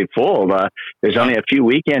is pretty full. There's only a few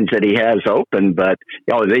weekends that he has open, but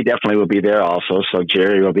they definitely will be there also. So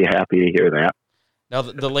Jerry will be happy to hear that. Now,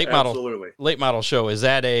 the late model show, is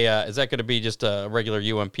that going to be just a regular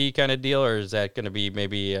UMP kind of deal, or is that going to be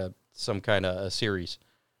maybe some kind of a series?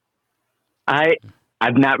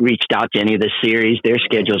 I've not reached out to any of the series. Their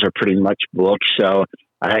schedules are pretty much booked, so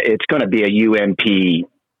it's going to be a UMP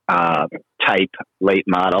type late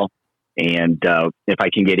model. And if I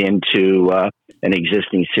can get into an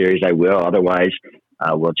existing series, I will. Otherwise,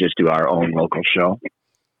 we'll just do our own local show.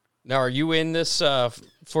 Now, are you in this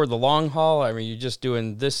for the long haul? I mean, you just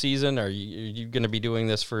doing this season? Or are you going to be doing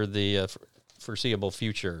this for the foreseeable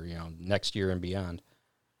future, next year and beyond?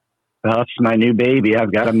 Well, it's my new baby.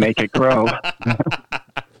 I've got to make it grow.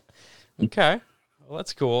 Okay. Well,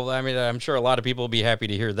 that's cool. I mean, I'm sure a lot of people will be happy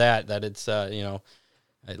to hear that it's,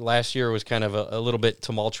 last year was kind of a little bit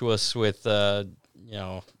tumultuous with,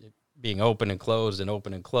 being open and closed.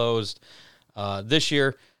 This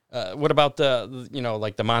year, what about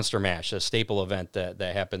like the Monster Mash, a staple event that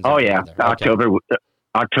happens? Oh, yeah.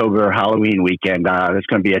 October Halloween weekend. It's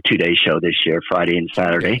going to be a 2-day show this year, Friday and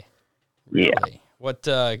Saturday. Okay. Really? Yeah. What,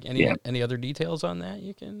 any other details on that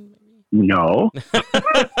you can? No.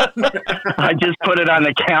 I just put it on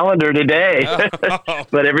the calendar today.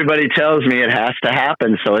 But everybody tells me it has to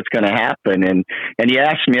happen, so it's going to happen. And you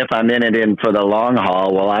asked me if I'm in it for the long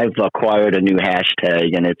haul. Well, I've acquired a new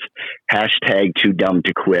hashtag, and it's hashtag too dumb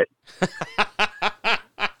to quit.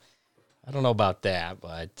 I don't know about that,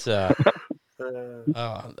 but so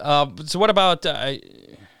what about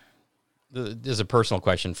this is a personal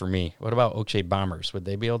question for me. What about Oakshade Bombers? Would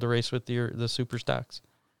they be able to race with the super stocks?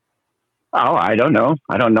 Oh, I don't know.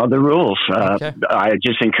 I don't know the rules. Okay. I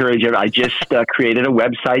just encourage it. I just created a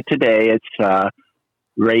website today. It's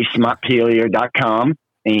racemontpelier.com,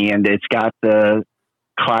 and it's got the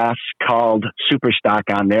class called Super Stock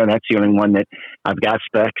on there. That's the only one that I've got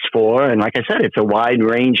specs for. And like I said, it's a wide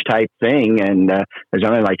range type thing, and there's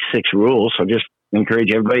only like 6 rules. So just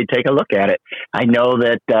encourage everybody to take a look at it. I know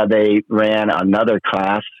that they ran another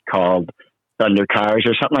class called Thunder Cars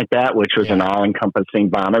or something like that, which was an all-encompassing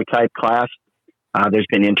bomber type class. There's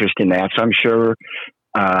been interest in that, so I'm sure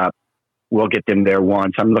we'll get them there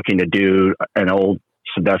once. I'm looking to do an old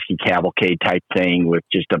Sandusky cavalcade type thing with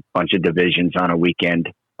just a bunch of divisions on a weekend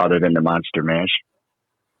other than the Monster Mash.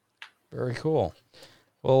 Very cool.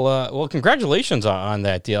 Well, congratulations on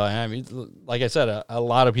that deal. I mean, like I said, a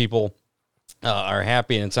lot of people are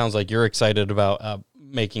happy, and it sounds like you're excited about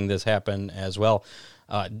making this happen as well.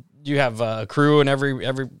 Do you have a crew and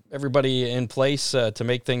everybody in place to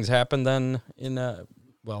make things happen then in,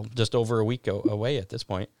 just over a week away at this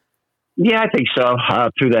point? Yeah, I think so.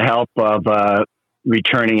 Through the help of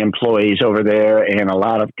returning employees over there and a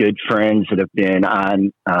lot of good friends that have been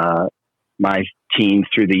on my team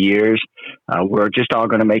through the years, we're just all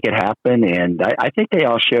going to make it happen. And I think they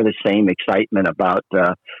all share the same excitement about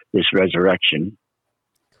this resurrection.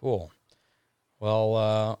 Cool.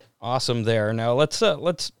 Well, awesome there. Now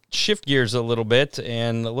let's shift gears a little bit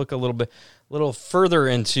and look a little further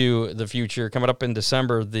into the future. Coming up in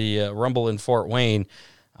December, the Rumble in Fort Wayne.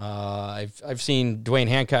 I've seen Dwayne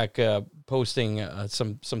Hancock posting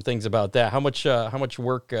some things about that. How much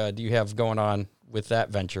work do you have going on with that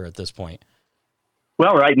venture at this point?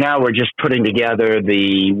 Well, right now we're just putting together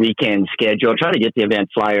the weekend schedule, trying to get the event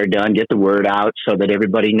flyer done, get the word out so that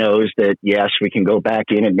everybody knows that, yes, we can go back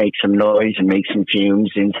in and make some noise and make some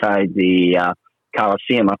fumes inside the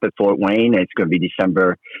Coliseum up at Fort Wayne. It's going to be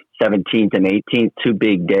December 17th and 18th, 2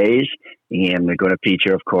 big days. And they're going to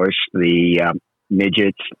feature, of course, the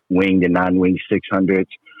midgets, winged and non-winged 600s,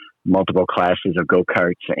 multiple classes of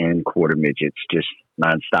go-karts and quarter midgets, just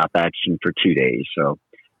nonstop action for 2 days. So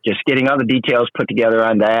just getting all the details put together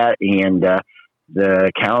on that, and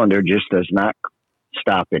the calendar just does not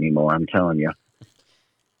stop anymore, I'm telling you.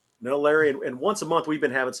 No, Larry, and once a month we've been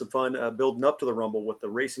having some fun building up to the Rumble with the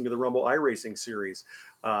Racing to the Rumble iRacing series.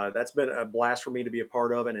 That's been a blast for me to be a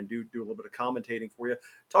part of and do a little bit of commentating for you.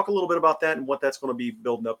 Talk a little bit about that and what that's going to be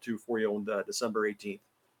building up to for you on December 18th.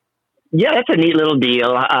 Yeah, it's a neat little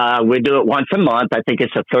deal. We do it once a month. I think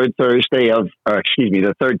it's the third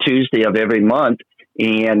Tuesday of every month.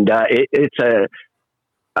 And it's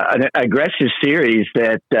an aggressive series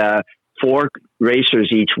that 4 racers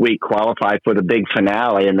each week qualify for the big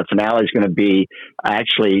finale. And the finale is going to be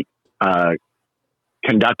actually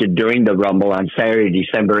conducted during the Rumble on Saturday,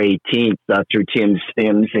 December 18th through Tim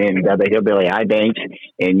Sims and the Hillbilly High Banks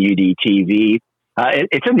and UDTV.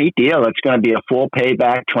 It's a neat deal. It's going to be a full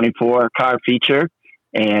payback 24-car feature,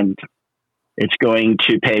 and it's going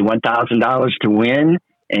to pay $1,000 to win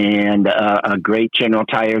and a great General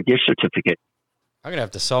Tire gift certificate. I'm gonna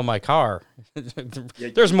have to sell my car.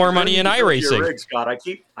 There's more money in iRacing. Scott,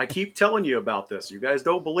 I keep telling you about this. You guys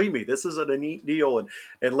don't believe me. This is a neat deal,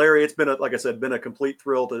 and Larry, it's been a complete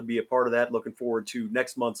thrill to be a part of that. Looking forward to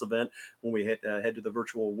next month's event when we head to the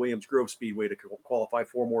virtual Williams Grove Speedway to qualify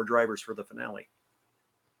 4 more drivers for the finale.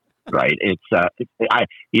 Right. I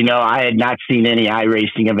had not seen any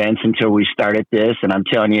iRacing events until we started this, and I'm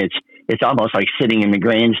telling you, it's almost like sitting in the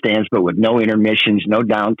grandstands, but with no intermissions, no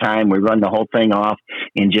downtime. We run the whole thing off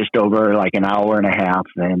in just over like an hour and a half,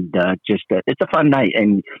 and it's a fun night.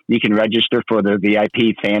 And you can register for the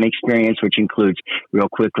VIP fan experience, which includes real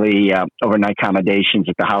quickly overnight accommodations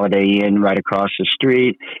at the Holiday Inn right across the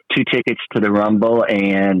street, 2 tickets to the Rumble,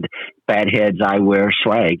 and Bad Heads I Wear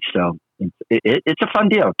swag. So it's a fun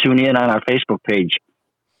deal. Tune in on our Facebook page.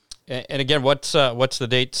 And again, what's the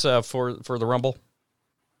dates for the Rumble?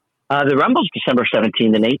 The Rumble's December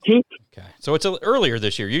 17th and 18th. Okay, so it's earlier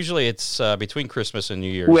this year. Usually it's between Christmas and New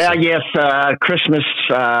Year's. Well, yes, Christmas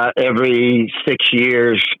every 6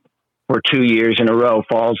 years for 2 years in a row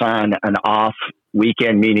falls on an off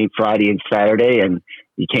weekend, meaning Friday and Saturday, and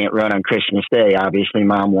you can't run on Christmas Day. Obviously,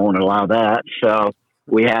 Mom won't allow that, so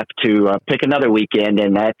we have to pick another weekend,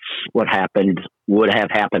 and that's what would have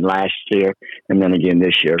happened last year, and then again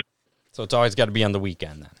this year. So it's always got to be on the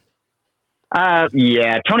weekend then.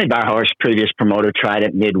 Yeah, Tony Barhorst, previous promoter, tried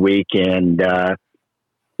it midweek and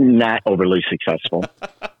not overly successful.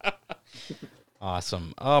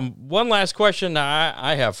 Awesome. One last question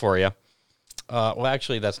I have for you. Well,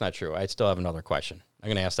 actually, that's not true. I still have another question. I'm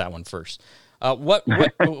going to ask that one first. What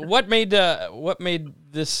made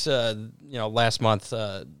this last month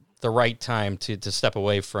the right time to step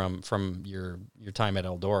away from your time at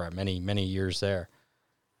Eldora? Many years there.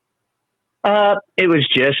 It was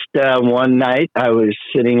just one night I was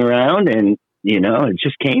sitting around and, it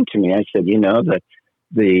just came to me. I said,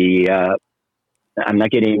 the I'm not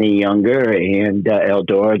getting any younger, and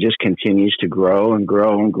Eldora just continues to grow and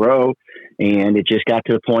grow and grow. And it just got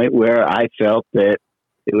to the point where I felt that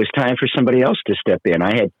it was time for somebody else to step in.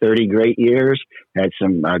 I had 30 great years, had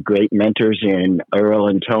some great mentors in Earl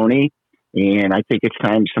and Tony, and I think it's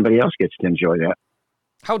time somebody else gets to enjoy that.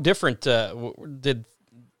 How different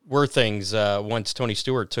were things once Tony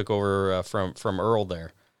Stewart took over from Earl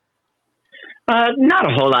there? Not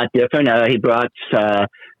a whole lot different. He brought,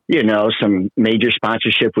 some major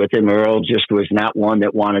sponsorship with him. Earl just was not one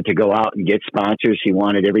that wanted to go out and get sponsors. He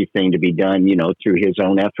wanted everything to be done, through his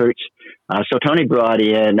own efforts. So Tony brought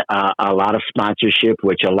in a lot of sponsorship,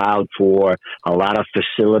 which allowed for a lot of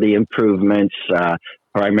facility improvements,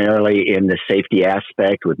 primarily in the safety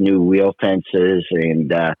aspect with new wheel fences and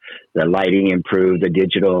the lighting improved, the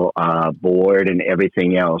digital board and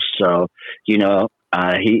everything else. So,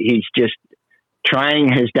 he's just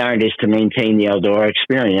trying his darndest to maintain the Eldora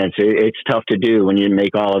experience. It's tough to do when you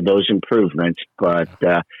make all of those improvements, but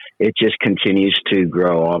it just continues to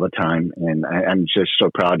grow all the time. And I'm just so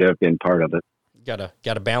proud to have been part of it.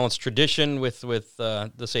 Got a balanced tradition with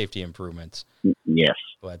the safety improvements. Yes,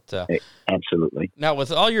 but absolutely. Now,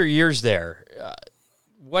 with all your years there,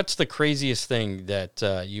 what's the craziest thing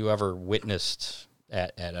that you ever witnessed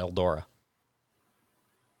at Eldora?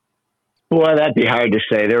 Well, that'd be hard to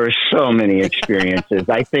say. There were so many experiences.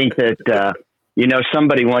 I think that,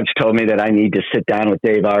 somebody once told me that I need to sit down with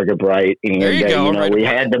Dave Argabright. And, there you go. We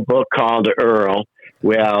had the book called Earl.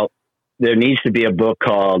 Well, there needs to be a book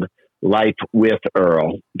called Life with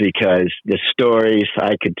Earl, because the stories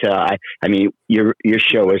I could tell, I mean, your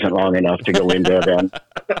show isn't long enough to go into them.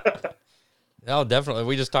 No, definitely.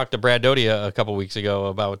 We just talked to Brad Doty a couple weeks ago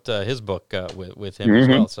about his book with him as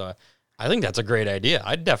well. So I think that's a great idea.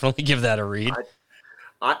 I'd definitely give that a read.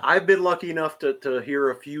 I've been lucky enough to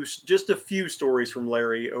hear just a few stories from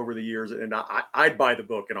Larry over the years, and I'd buy the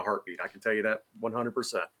book in a heartbeat. I can tell you that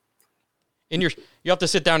 100%. You have to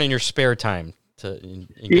sit down in your spare time.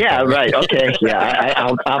 Yeah, right. Okay. Yeah,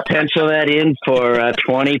 I'll pencil that in for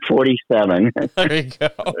 2047. There you go.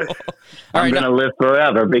 I'm going to live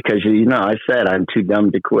forever because, I said I'm too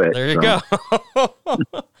dumb to quit. There you go.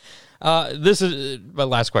 This is my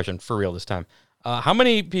last question for real this time. How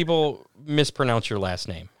many people mispronounce your last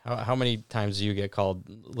name? How many times do you get called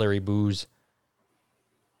Larry Booze?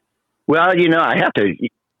 Well, I have to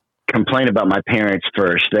complain about my parents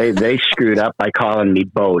first. They screwed up by calling me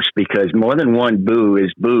Bose, because more than one boo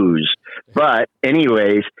is booze. But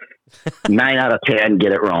anyways, 9 out of 10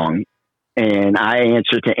 get it wrong. And I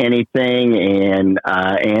answer to anything and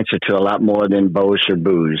answer to a lot more than Bose or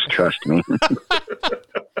booze. Trust me.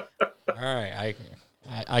 All right.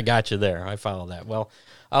 I got you there. I follow that. Well,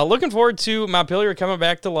 looking forward to Montpelier coming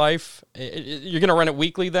back to life. You're going to run it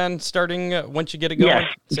weekly then, starting once you get it going?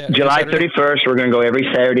 Yes, July 31st. We're going to go every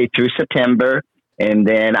Saturday through September. And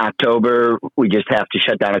then October, we just have to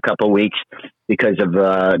shut down a couple of weeks because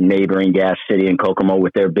of neighboring Gas City and Kokomo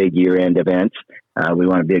with their big year-end events. We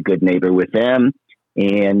want to be a good neighbor with them.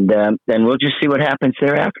 And then we'll just see what happens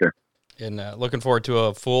thereafter. And looking forward to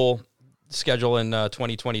a full schedule in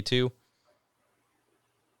 2022.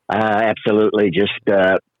 Absolutely. Just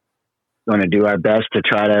going to do our best to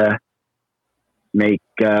try to make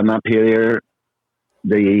Montpelier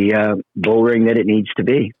the bull ring that it needs to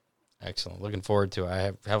be. Excellent. Looking forward to it.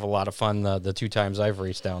 I have a lot of fun the 2 times I've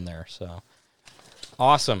raced down there. So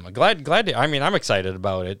awesome. Glad to, I'm excited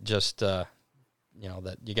about it. Just, that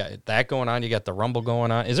you got that going on. You got the Rumble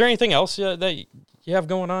going on. Is there anything else that you have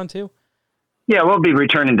going on too? Yeah, we'll be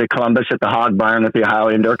returning to Columbus at the Hog Barn at the Ohio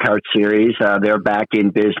Indoor Kart Series. They're back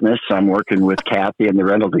in business. I'm working with Kathy and the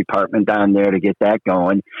rental department down there to get that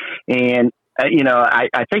going. And,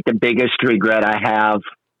 I think the biggest regret I have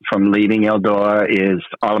from leaving Eldora is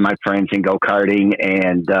all of my friends in go-karting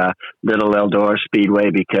and Little Eldora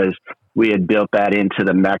Speedway, because we had built that into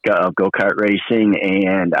the mecca of go-kart racing.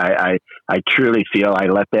 And I truly feel I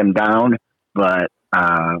let them down, but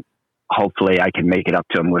hopefully I can make it up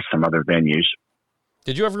to them with some other venues.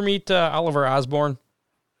 Did you ever meet Oliver Osborne?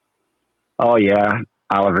 Oh, yeah.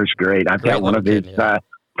 Oliver's great. I've got one of his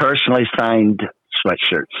personally signed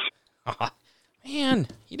sweatshirts. Oh, man,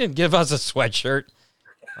 he didn't give us a sweatshirt.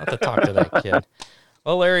 I'll have to talk to that kid.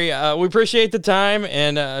 Well, Larry, we appreciate the time,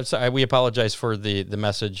 and sorry, we apologize for the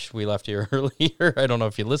message we left you earlier. I don't know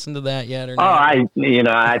if you listened to that yet or not.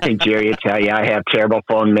 I think Jerry will tell you I have terrible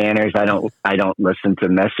phone manners. I don't listen to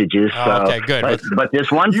messages. So. Okay, good. But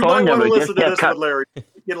this one phone number just kept coming.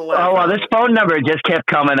 This phone number just kept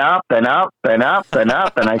coming up and up and up and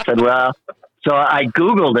up, and I said, well, so I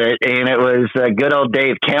Googled it, and it was good old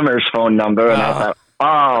Dave Kemmer's phone number, and I thought,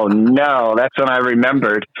 Oh, no, that's when I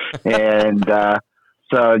remembered. And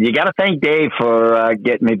so you got to thank Dave for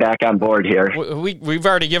getting me back on board here. We've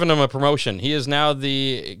already given him a promotion. He is now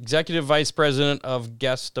the Executive Vice President of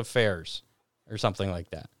Guest Affairs or something like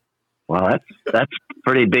that. Well, that's a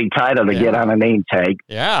pretty big title to get on a name tag.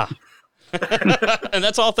 Yeah. And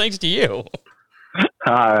that's all thanks to you.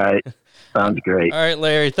 All right. Sounds great. All right,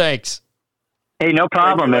 Larry, thanks. Hey, no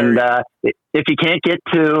problem. And if you can't get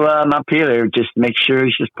to Montpelier, just make sure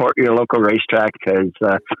you support your local racetrack because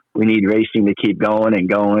we need racing to keep going and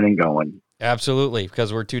going and going. Absolutely,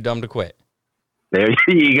 because we're too dumb to quit. There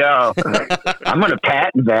you go. I'm going to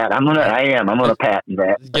patent that. I'm going to patent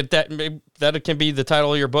that. Get that. Maybe that can be the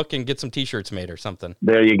title of your book and get some T-shirts made or something.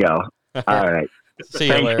 There you go. All right. See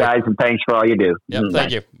you, thanks, Larry. guys, and thanks for all you do. Yep,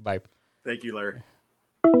 thank you. Bye. Thank you, Larry.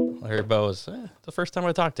 Larry Bowes. The first time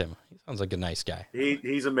I talked to him, he sounds like a nice guy.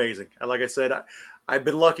 He's amazing. Like I said, I've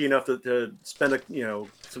been lucky enough to spend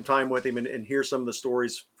some time with him and hear some of the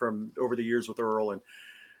stories from over the years with Earl. And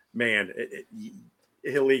man,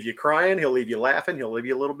 he'll leave you crying, he'll leave you laughing, he'll leave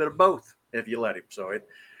you a little bit of both if you let him. So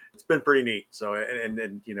it's been pretty neat. So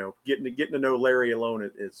and getting to know Larry alone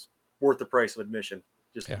is worth the price of admission.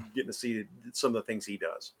 Just getting to see some of the things he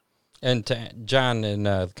does. And to John in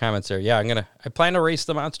the comments there, I plan to race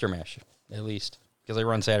the Monster Mash at least because they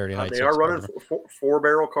run Saturday nights. They are running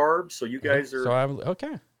 4-barrel carbs, so you guys are. So I'm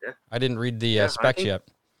okay. Yeah. I didn't read the specs yet.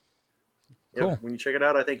 Cool. When you check it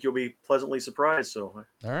out, I think you'll be pleasantly surprised. So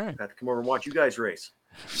all right, I have to come over and watch you guys race.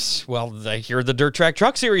 Well, I hear the Dirt Track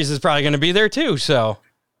Truck Series is probably going to be there too. So.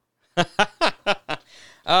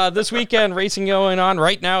 This weekend, racing going on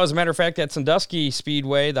right now. As a matter of fact, at Sandusky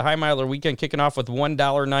Speedway, the High Miler weekend kicking off with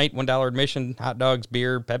 $1 night, $1 admission, hot dogs,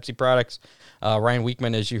 beer, Pepsi products. Ryan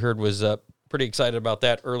Weekman, as you heard, was pretty excited about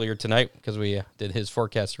that earlier tonight because we did his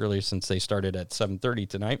forecast earlier since they started at 7:30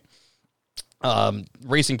 tonight.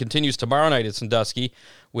 Racing continues tomorrow night at Sandusky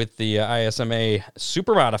with the ISMA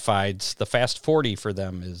Super Modifieds. The Fast 40 for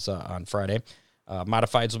them is on Friday.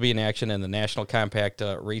 Modifieds will be in action in the National Compact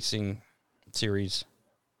Racing Series.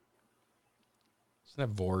 Isn't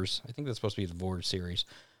that VORS? I think that's supposed to be the VORS series.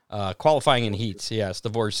 Qualifying in heats. Yes, the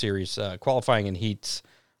VORS series. Qualifying in heats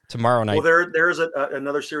tomorrow night. Well, there's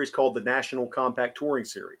another series called the National Compact Touring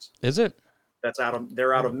Series. Is it?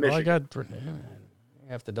 They're out of Michigan.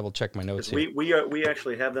 I have to double check my notes here. We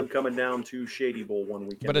actually have them coming down to Shady Bowl one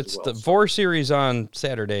weekend. But it's the VORS series on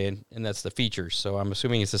Saturday, and that's the features. So I'm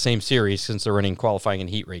assuming it's the same series since they're running qualifying and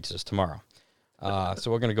heat races tomorrow.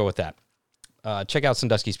 So we're going to go with that. Check out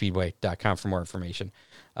SanduskySpeedway.com for more information.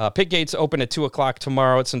 Pit gates open at 2 o'clock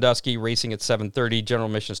tomorrow at Sandusky, racing at 7:30. General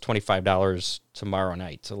admission is $25 tomorrow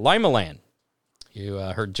night. So Limaland, you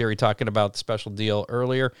heard Jerry talking about the special deal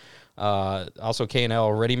earlier. Also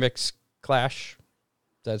K&L Ready Mix Clash.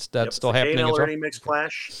 That's still happening as K&L well? Ready Mix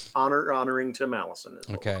Clash, honoring Tim Allison.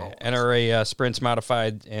 Okay. NRA Sprints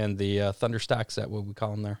Modified and the Thunderstock, is that what we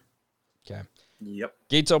call them there? Okay. Yep.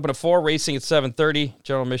 Gates open at 4, racing at 7:30.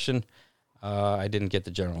 General admission. I didn't get the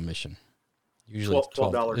general admission. Usually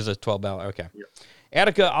 $12. Is it $12? Okay. Yep.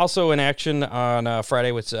 Attica also in action on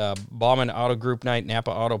Friday with Bauman Auto Group night, Napa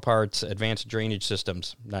Auto Parts, Advanced Drainage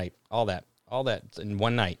Systems night. All that in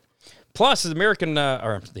one night. Plus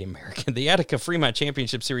the Attica Fremont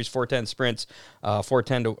Championship Series 410 sprints,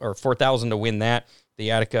 4,000 to win that. The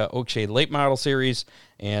Attica Oakshade Late Model Series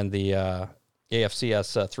and the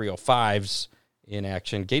AFCS 305s in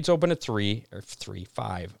action. Gates open at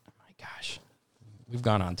 5. Gosh, we've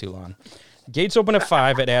gone on too long. Gates open at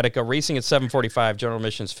 5 at Attica, racing at 7:45. General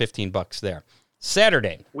admission's $15 there.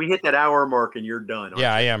 Saturday. We hit that hour mark and you're done.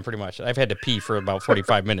 Yeah, I am pretty much. I've had to pee for about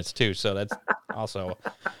 45 minutes too, so that's also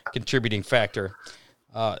a contributing factor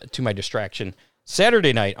to my distraction.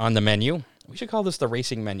 Saturday night on the menu. We should call this the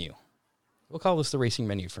racing menu. We'll call this the racing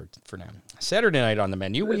menu for now. Saturday night on the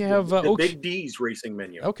menu, we have the Big D's racing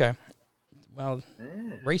menu. Okay. Well,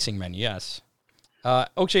 racing menu, yes.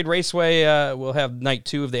 Oakshade Raceway will have night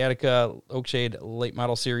 2 of the Attica Oakshade Late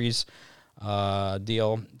Model Series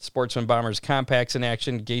deal. Sportsman Bombers Compacts in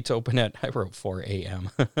action. Gates open at, I wrote 4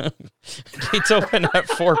 a.m. Gates open at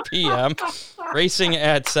 4 p.m. Racing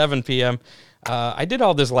at 7 p.m. I did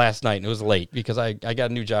all this last night, and it was late because I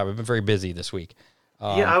got a new job. I've been very busy this week.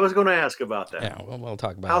 I was going to ask about that. Yeah, we'll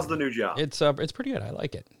talk about How's the new job? It's pretty good. I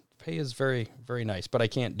like it. Pay is very, very nice, but I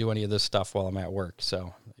can't do any of this stuff while I'm at work,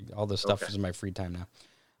 so all this stuff is in my free time now.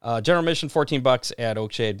 General admission, $14 at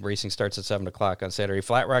Oakshade. Racing starts at 7 o'clock on Saturday.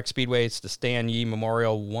 Flat Rock Speedway, it's the Stan Yee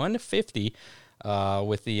Memorial 150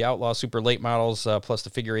 with the Outlaw Super Late Models plus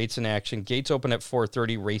the Figure 8s in action. Gates open at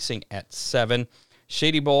 4:30, racing at 7.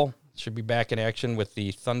 Shady Bowl should be back in action with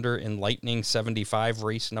the Thunder and Lightning 75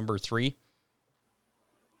 race number 3.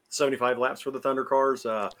 75 laps for the Thunder cars.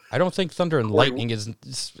 I don't think Thunder and Lightning is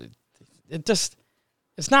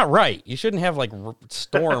it's not right. You shouldn't have like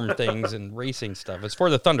storm things and racing stuff. It's for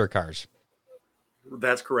the Thunder cars.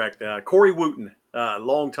 That's correct. Corey Wooten,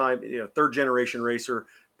 long time, third generation racer,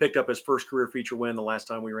 picked up his first career feature win the last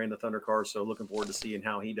time we ran the Thunder cars. So looking forward to seeing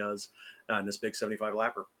how he does in this big 75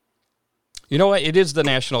 lapper. You know what? It is the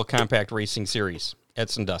National Compact Racing Series at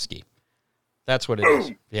Sandusky. That's what it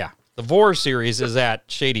is. Yeah. The VOR Series is at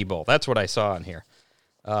Shady Bowl. That's what I saw on here.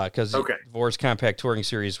 Because VOR's Compact Touring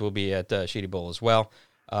Series will be at Shady Bowl as well.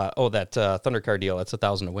 That Thunder car deal, that's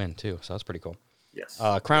 $1,000 to win, too. So that's pretty cool. Yes.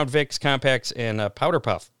 Crown Vics Compacts and Powder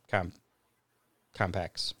Puff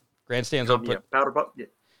Compacts. Grandstands open. Powder Puff. Yeah.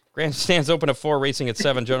 Grandstands open at 4, racing at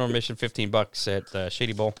 7. General admission $15 at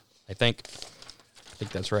Shady Bowl. I think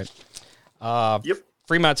that's right. Yep.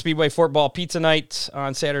 Fremont Speedway Fort Ball Pizza Night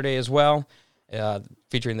on Saturday as well,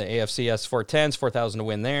 featuring the AFCS 410s, $4,000 to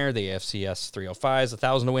win there. The AFCS 305s,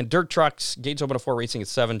 $1,000 to win. Dirt trucks, gates open at 4, racing at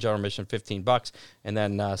 7. General admission $15, and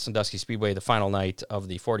then Sandusky Speedway, the final night of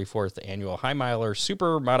the 44th annual High Miler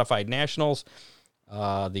Super Modified Nationals.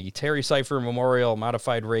 The Terry Cipher Memorial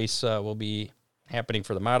Modified Race will be happening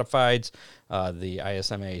for the modifieds. The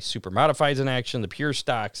ISMA Super Modifieds in action. The Pure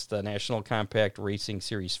Stocks, the National Compact Racing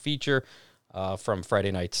Series feature from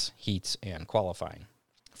Friday night's heats and qualifying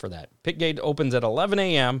for that. Pit gate opens at 11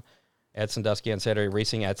 a.m. at Sandusky on Saturday,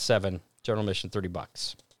 racing at 7. General admission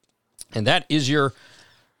 $30. And that is your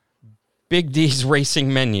Big D's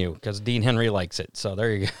racing menu, because Dean Henry likes it. So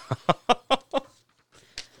there you go.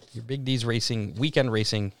 Your Big D's racing, weekend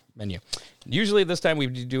racing menu. Usually this time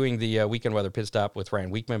we'd be doing the weekend weather pit stop with Ryan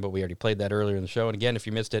Weekman, but we already played that earlier in the show. And again, if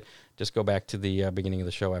you missed it, just go back to the beginning of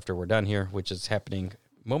the show after we're done here, which is happening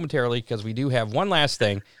momentarily, because we do have one last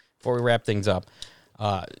thing before we wrap things up.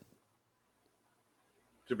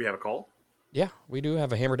 Did we have a call? Yeah, we do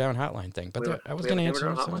have a Hammer Down hotline thing, but I was going to answer.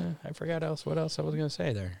 I forgot what else I was going to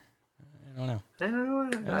say there. I don't know.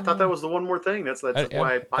 I thought that was the one more thing. That's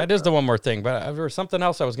why. That is the one more thing, but there was something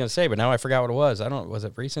else I was going to say, but now I forgot what it was. Was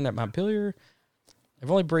it racing at Montpelier? I've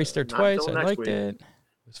only raced there twice. I liked it. It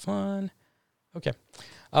was fun. Okay.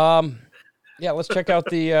 Yeah, let's check out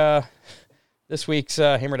the this week's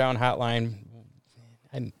Hammer Down hotline.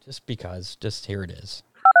 And just here it is.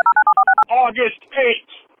 August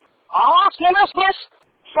 8th. August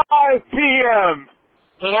 5 p.m.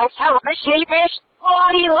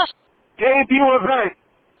 Debut event.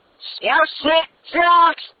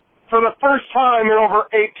 For the first time in over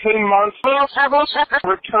 18 months,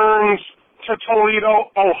 returns to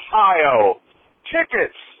Toledo, Ohio.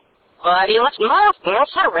 Tickets.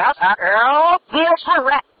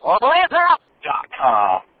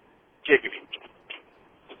 .com. Giggity.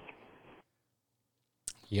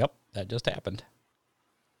 Yep, that just happened.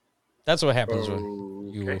 That's what happens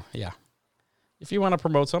when you, If you want to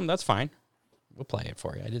promote something, that's fine. We'll play it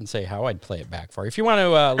for you. I didn't say how I'd play it back for you. If you want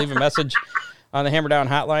to leave a message on the Hammer Down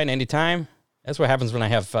hotline anytime, that's what happens when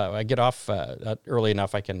I get off early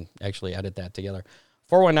enough. I can actually edit that together.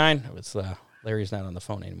 419. Larry's not on the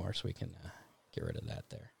phone anymore, so we can get rid of that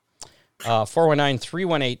there.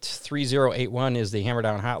 419-318-3081 is the Hammer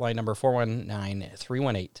Down hotline number.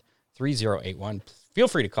 419-318-3081. Feel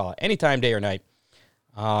free to call it anytime, day or night.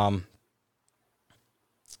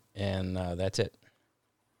 And that's it.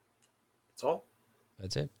 That's all?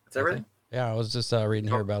 That's it. That's everything? Yeah, I was just reading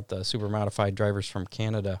here about the super modified drivers from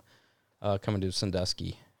Canada coming to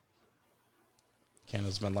Sandusky.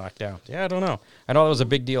 Canada's been locked down. Yeah, I don't know. I know that was a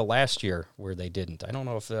big deal last year where they didn't. I don't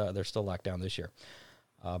know if they're still locked down this year.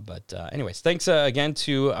 But anyways, thanks again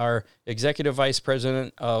to our Executive Vice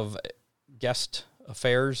President of Guest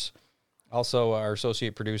Affairs, also our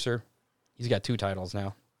Associate Producer. He's got 2 titles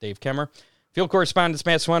now, Dave Kemmer. Field Correspondents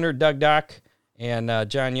Matt Swender, Doug Dock, and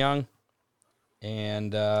John Young.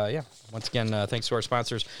 And, once again, thanks to our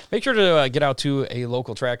sponsors. Make sure to get out to a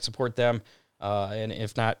local track, support them. And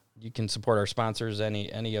if not, you can support our sponsors,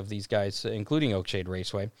 any of these guys, including Oakshade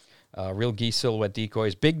Raceway, Real Geese Silhouette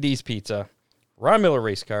Decoys, Big D's Pizza, Ron Miller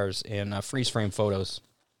Race Cars, and Freeze Frame Photos.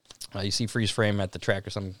 You see Freeze Frame at the track or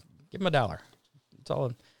something, give them $1. That's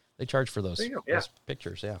all they charge for those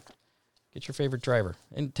pictures, yeah. Get your favorite driver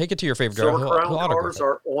and take it to your favorite driver. Silver Crown cars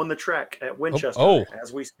are on the track at Winchester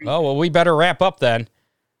as we speak. Oh, well, we better wrap up then.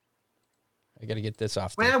 I got to get this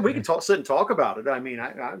off. Man, we can sit and talk about it. I mean,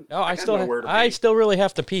 I still really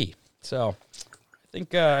have to pee. So I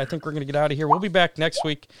think we're going to get out of here. We'll be back next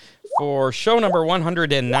week for show number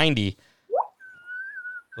 190.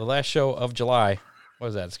 The last show of July. What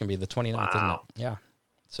is that? It's going to be the 29th, isn't it? Yeah.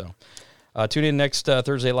 So tune in next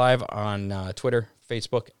Thursday live on Twitter,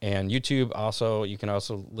 Facebook, and YouTube. Also, you can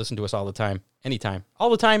also listen to us all the time, anytime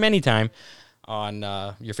on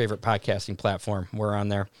your favorite podcasting platform. We're on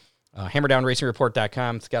there.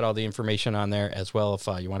 HammerdownRacingReport.com. It's got all the information on there as well if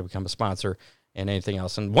you want to become a sponsor and anything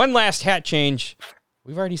else. And one last hat change.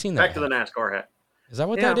 We've already seen that. Back to the NASCAR hat. Is that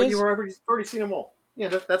what that is? You've already seen them all. Yeah,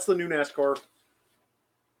 that's the new NASCAR.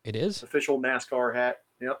 It is? Official NASCAR hat.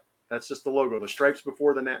 Yep. That's just the logo. The stripes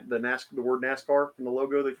before the word NASCAR in the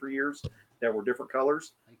logo for years that were different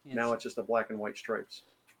colors. Now it's just the black and white stripes.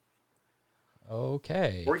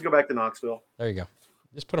 Okay. Or you can go back to Knoxville. There you go.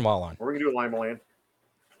 Just put them all on. Or we can do a Lima Land.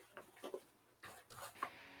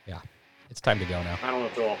 Yeah. It's time to go now. I don't know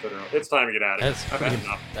if they'll all fit around. It's time to get out of here. I've had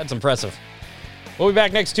enough. That's impressive. We'll be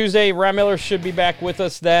back next Tuesday. Ron Miller should be back with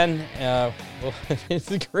us then.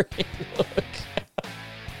 It's a great look.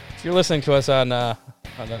 If you're listening to us on the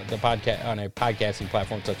podcast on a podcasting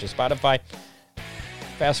platform such as Spotify,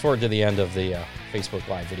 fast forward to the end of the Facebook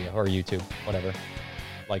Live video or YouTube, whatever.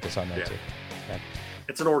 Like us on that too. Okay.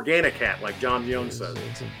 It's an organic hat, like John Jones says.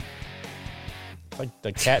 It's like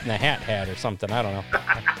the Cat in the Hat or something. I don't know.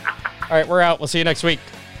 All right, we're out. We'll see you next week.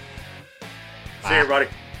 See you, everybody.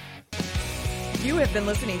 You have been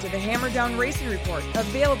listening to the Hammer Down Racing Report,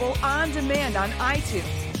 available on demand on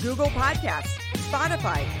iTunes, Google Podcasts,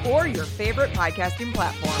 Spotify, or your favorite podcasting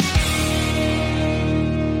platform.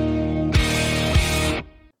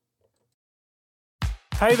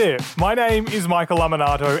 Hey there, my name is Michael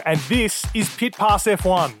Laminato, and this is Pit Pass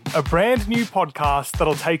F1, a brand new podcast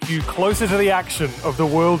that'll take you closer to the action of the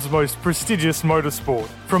world's most prestigious motorsport.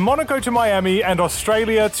 From Monaco to Miami and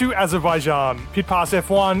Australia to Azerbaijan, Pit Pass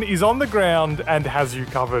F1 is on the ground and has you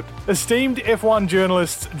covered. Esteemed F1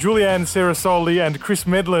 journalists Julianne Cerasoli and Chris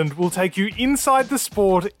Medland will take you inside the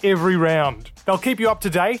sport every round. They'll keep you up to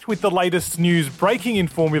date with the latest news breaking in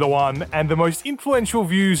Formula One and the most influential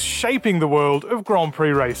views shaping the world of Grand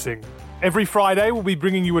Prix racing. Every Friday, we'll be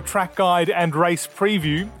bringing you a track guide and race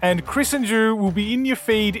preview, and Chris and Ju will be in your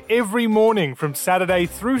feed every morning from Saturday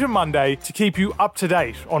through to Monday to keep you up to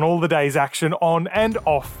date on all the day's action on and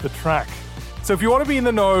off the track. So if you want to be in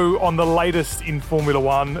the know on the latest in Formula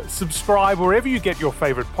One, subscribe wherever you get your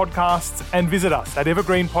favourite podcasts and visit us at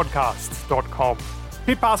evergreenpodcasts.com.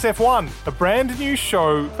 Pit Pass F1, a brand new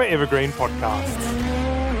show for Evergreen Podcasts.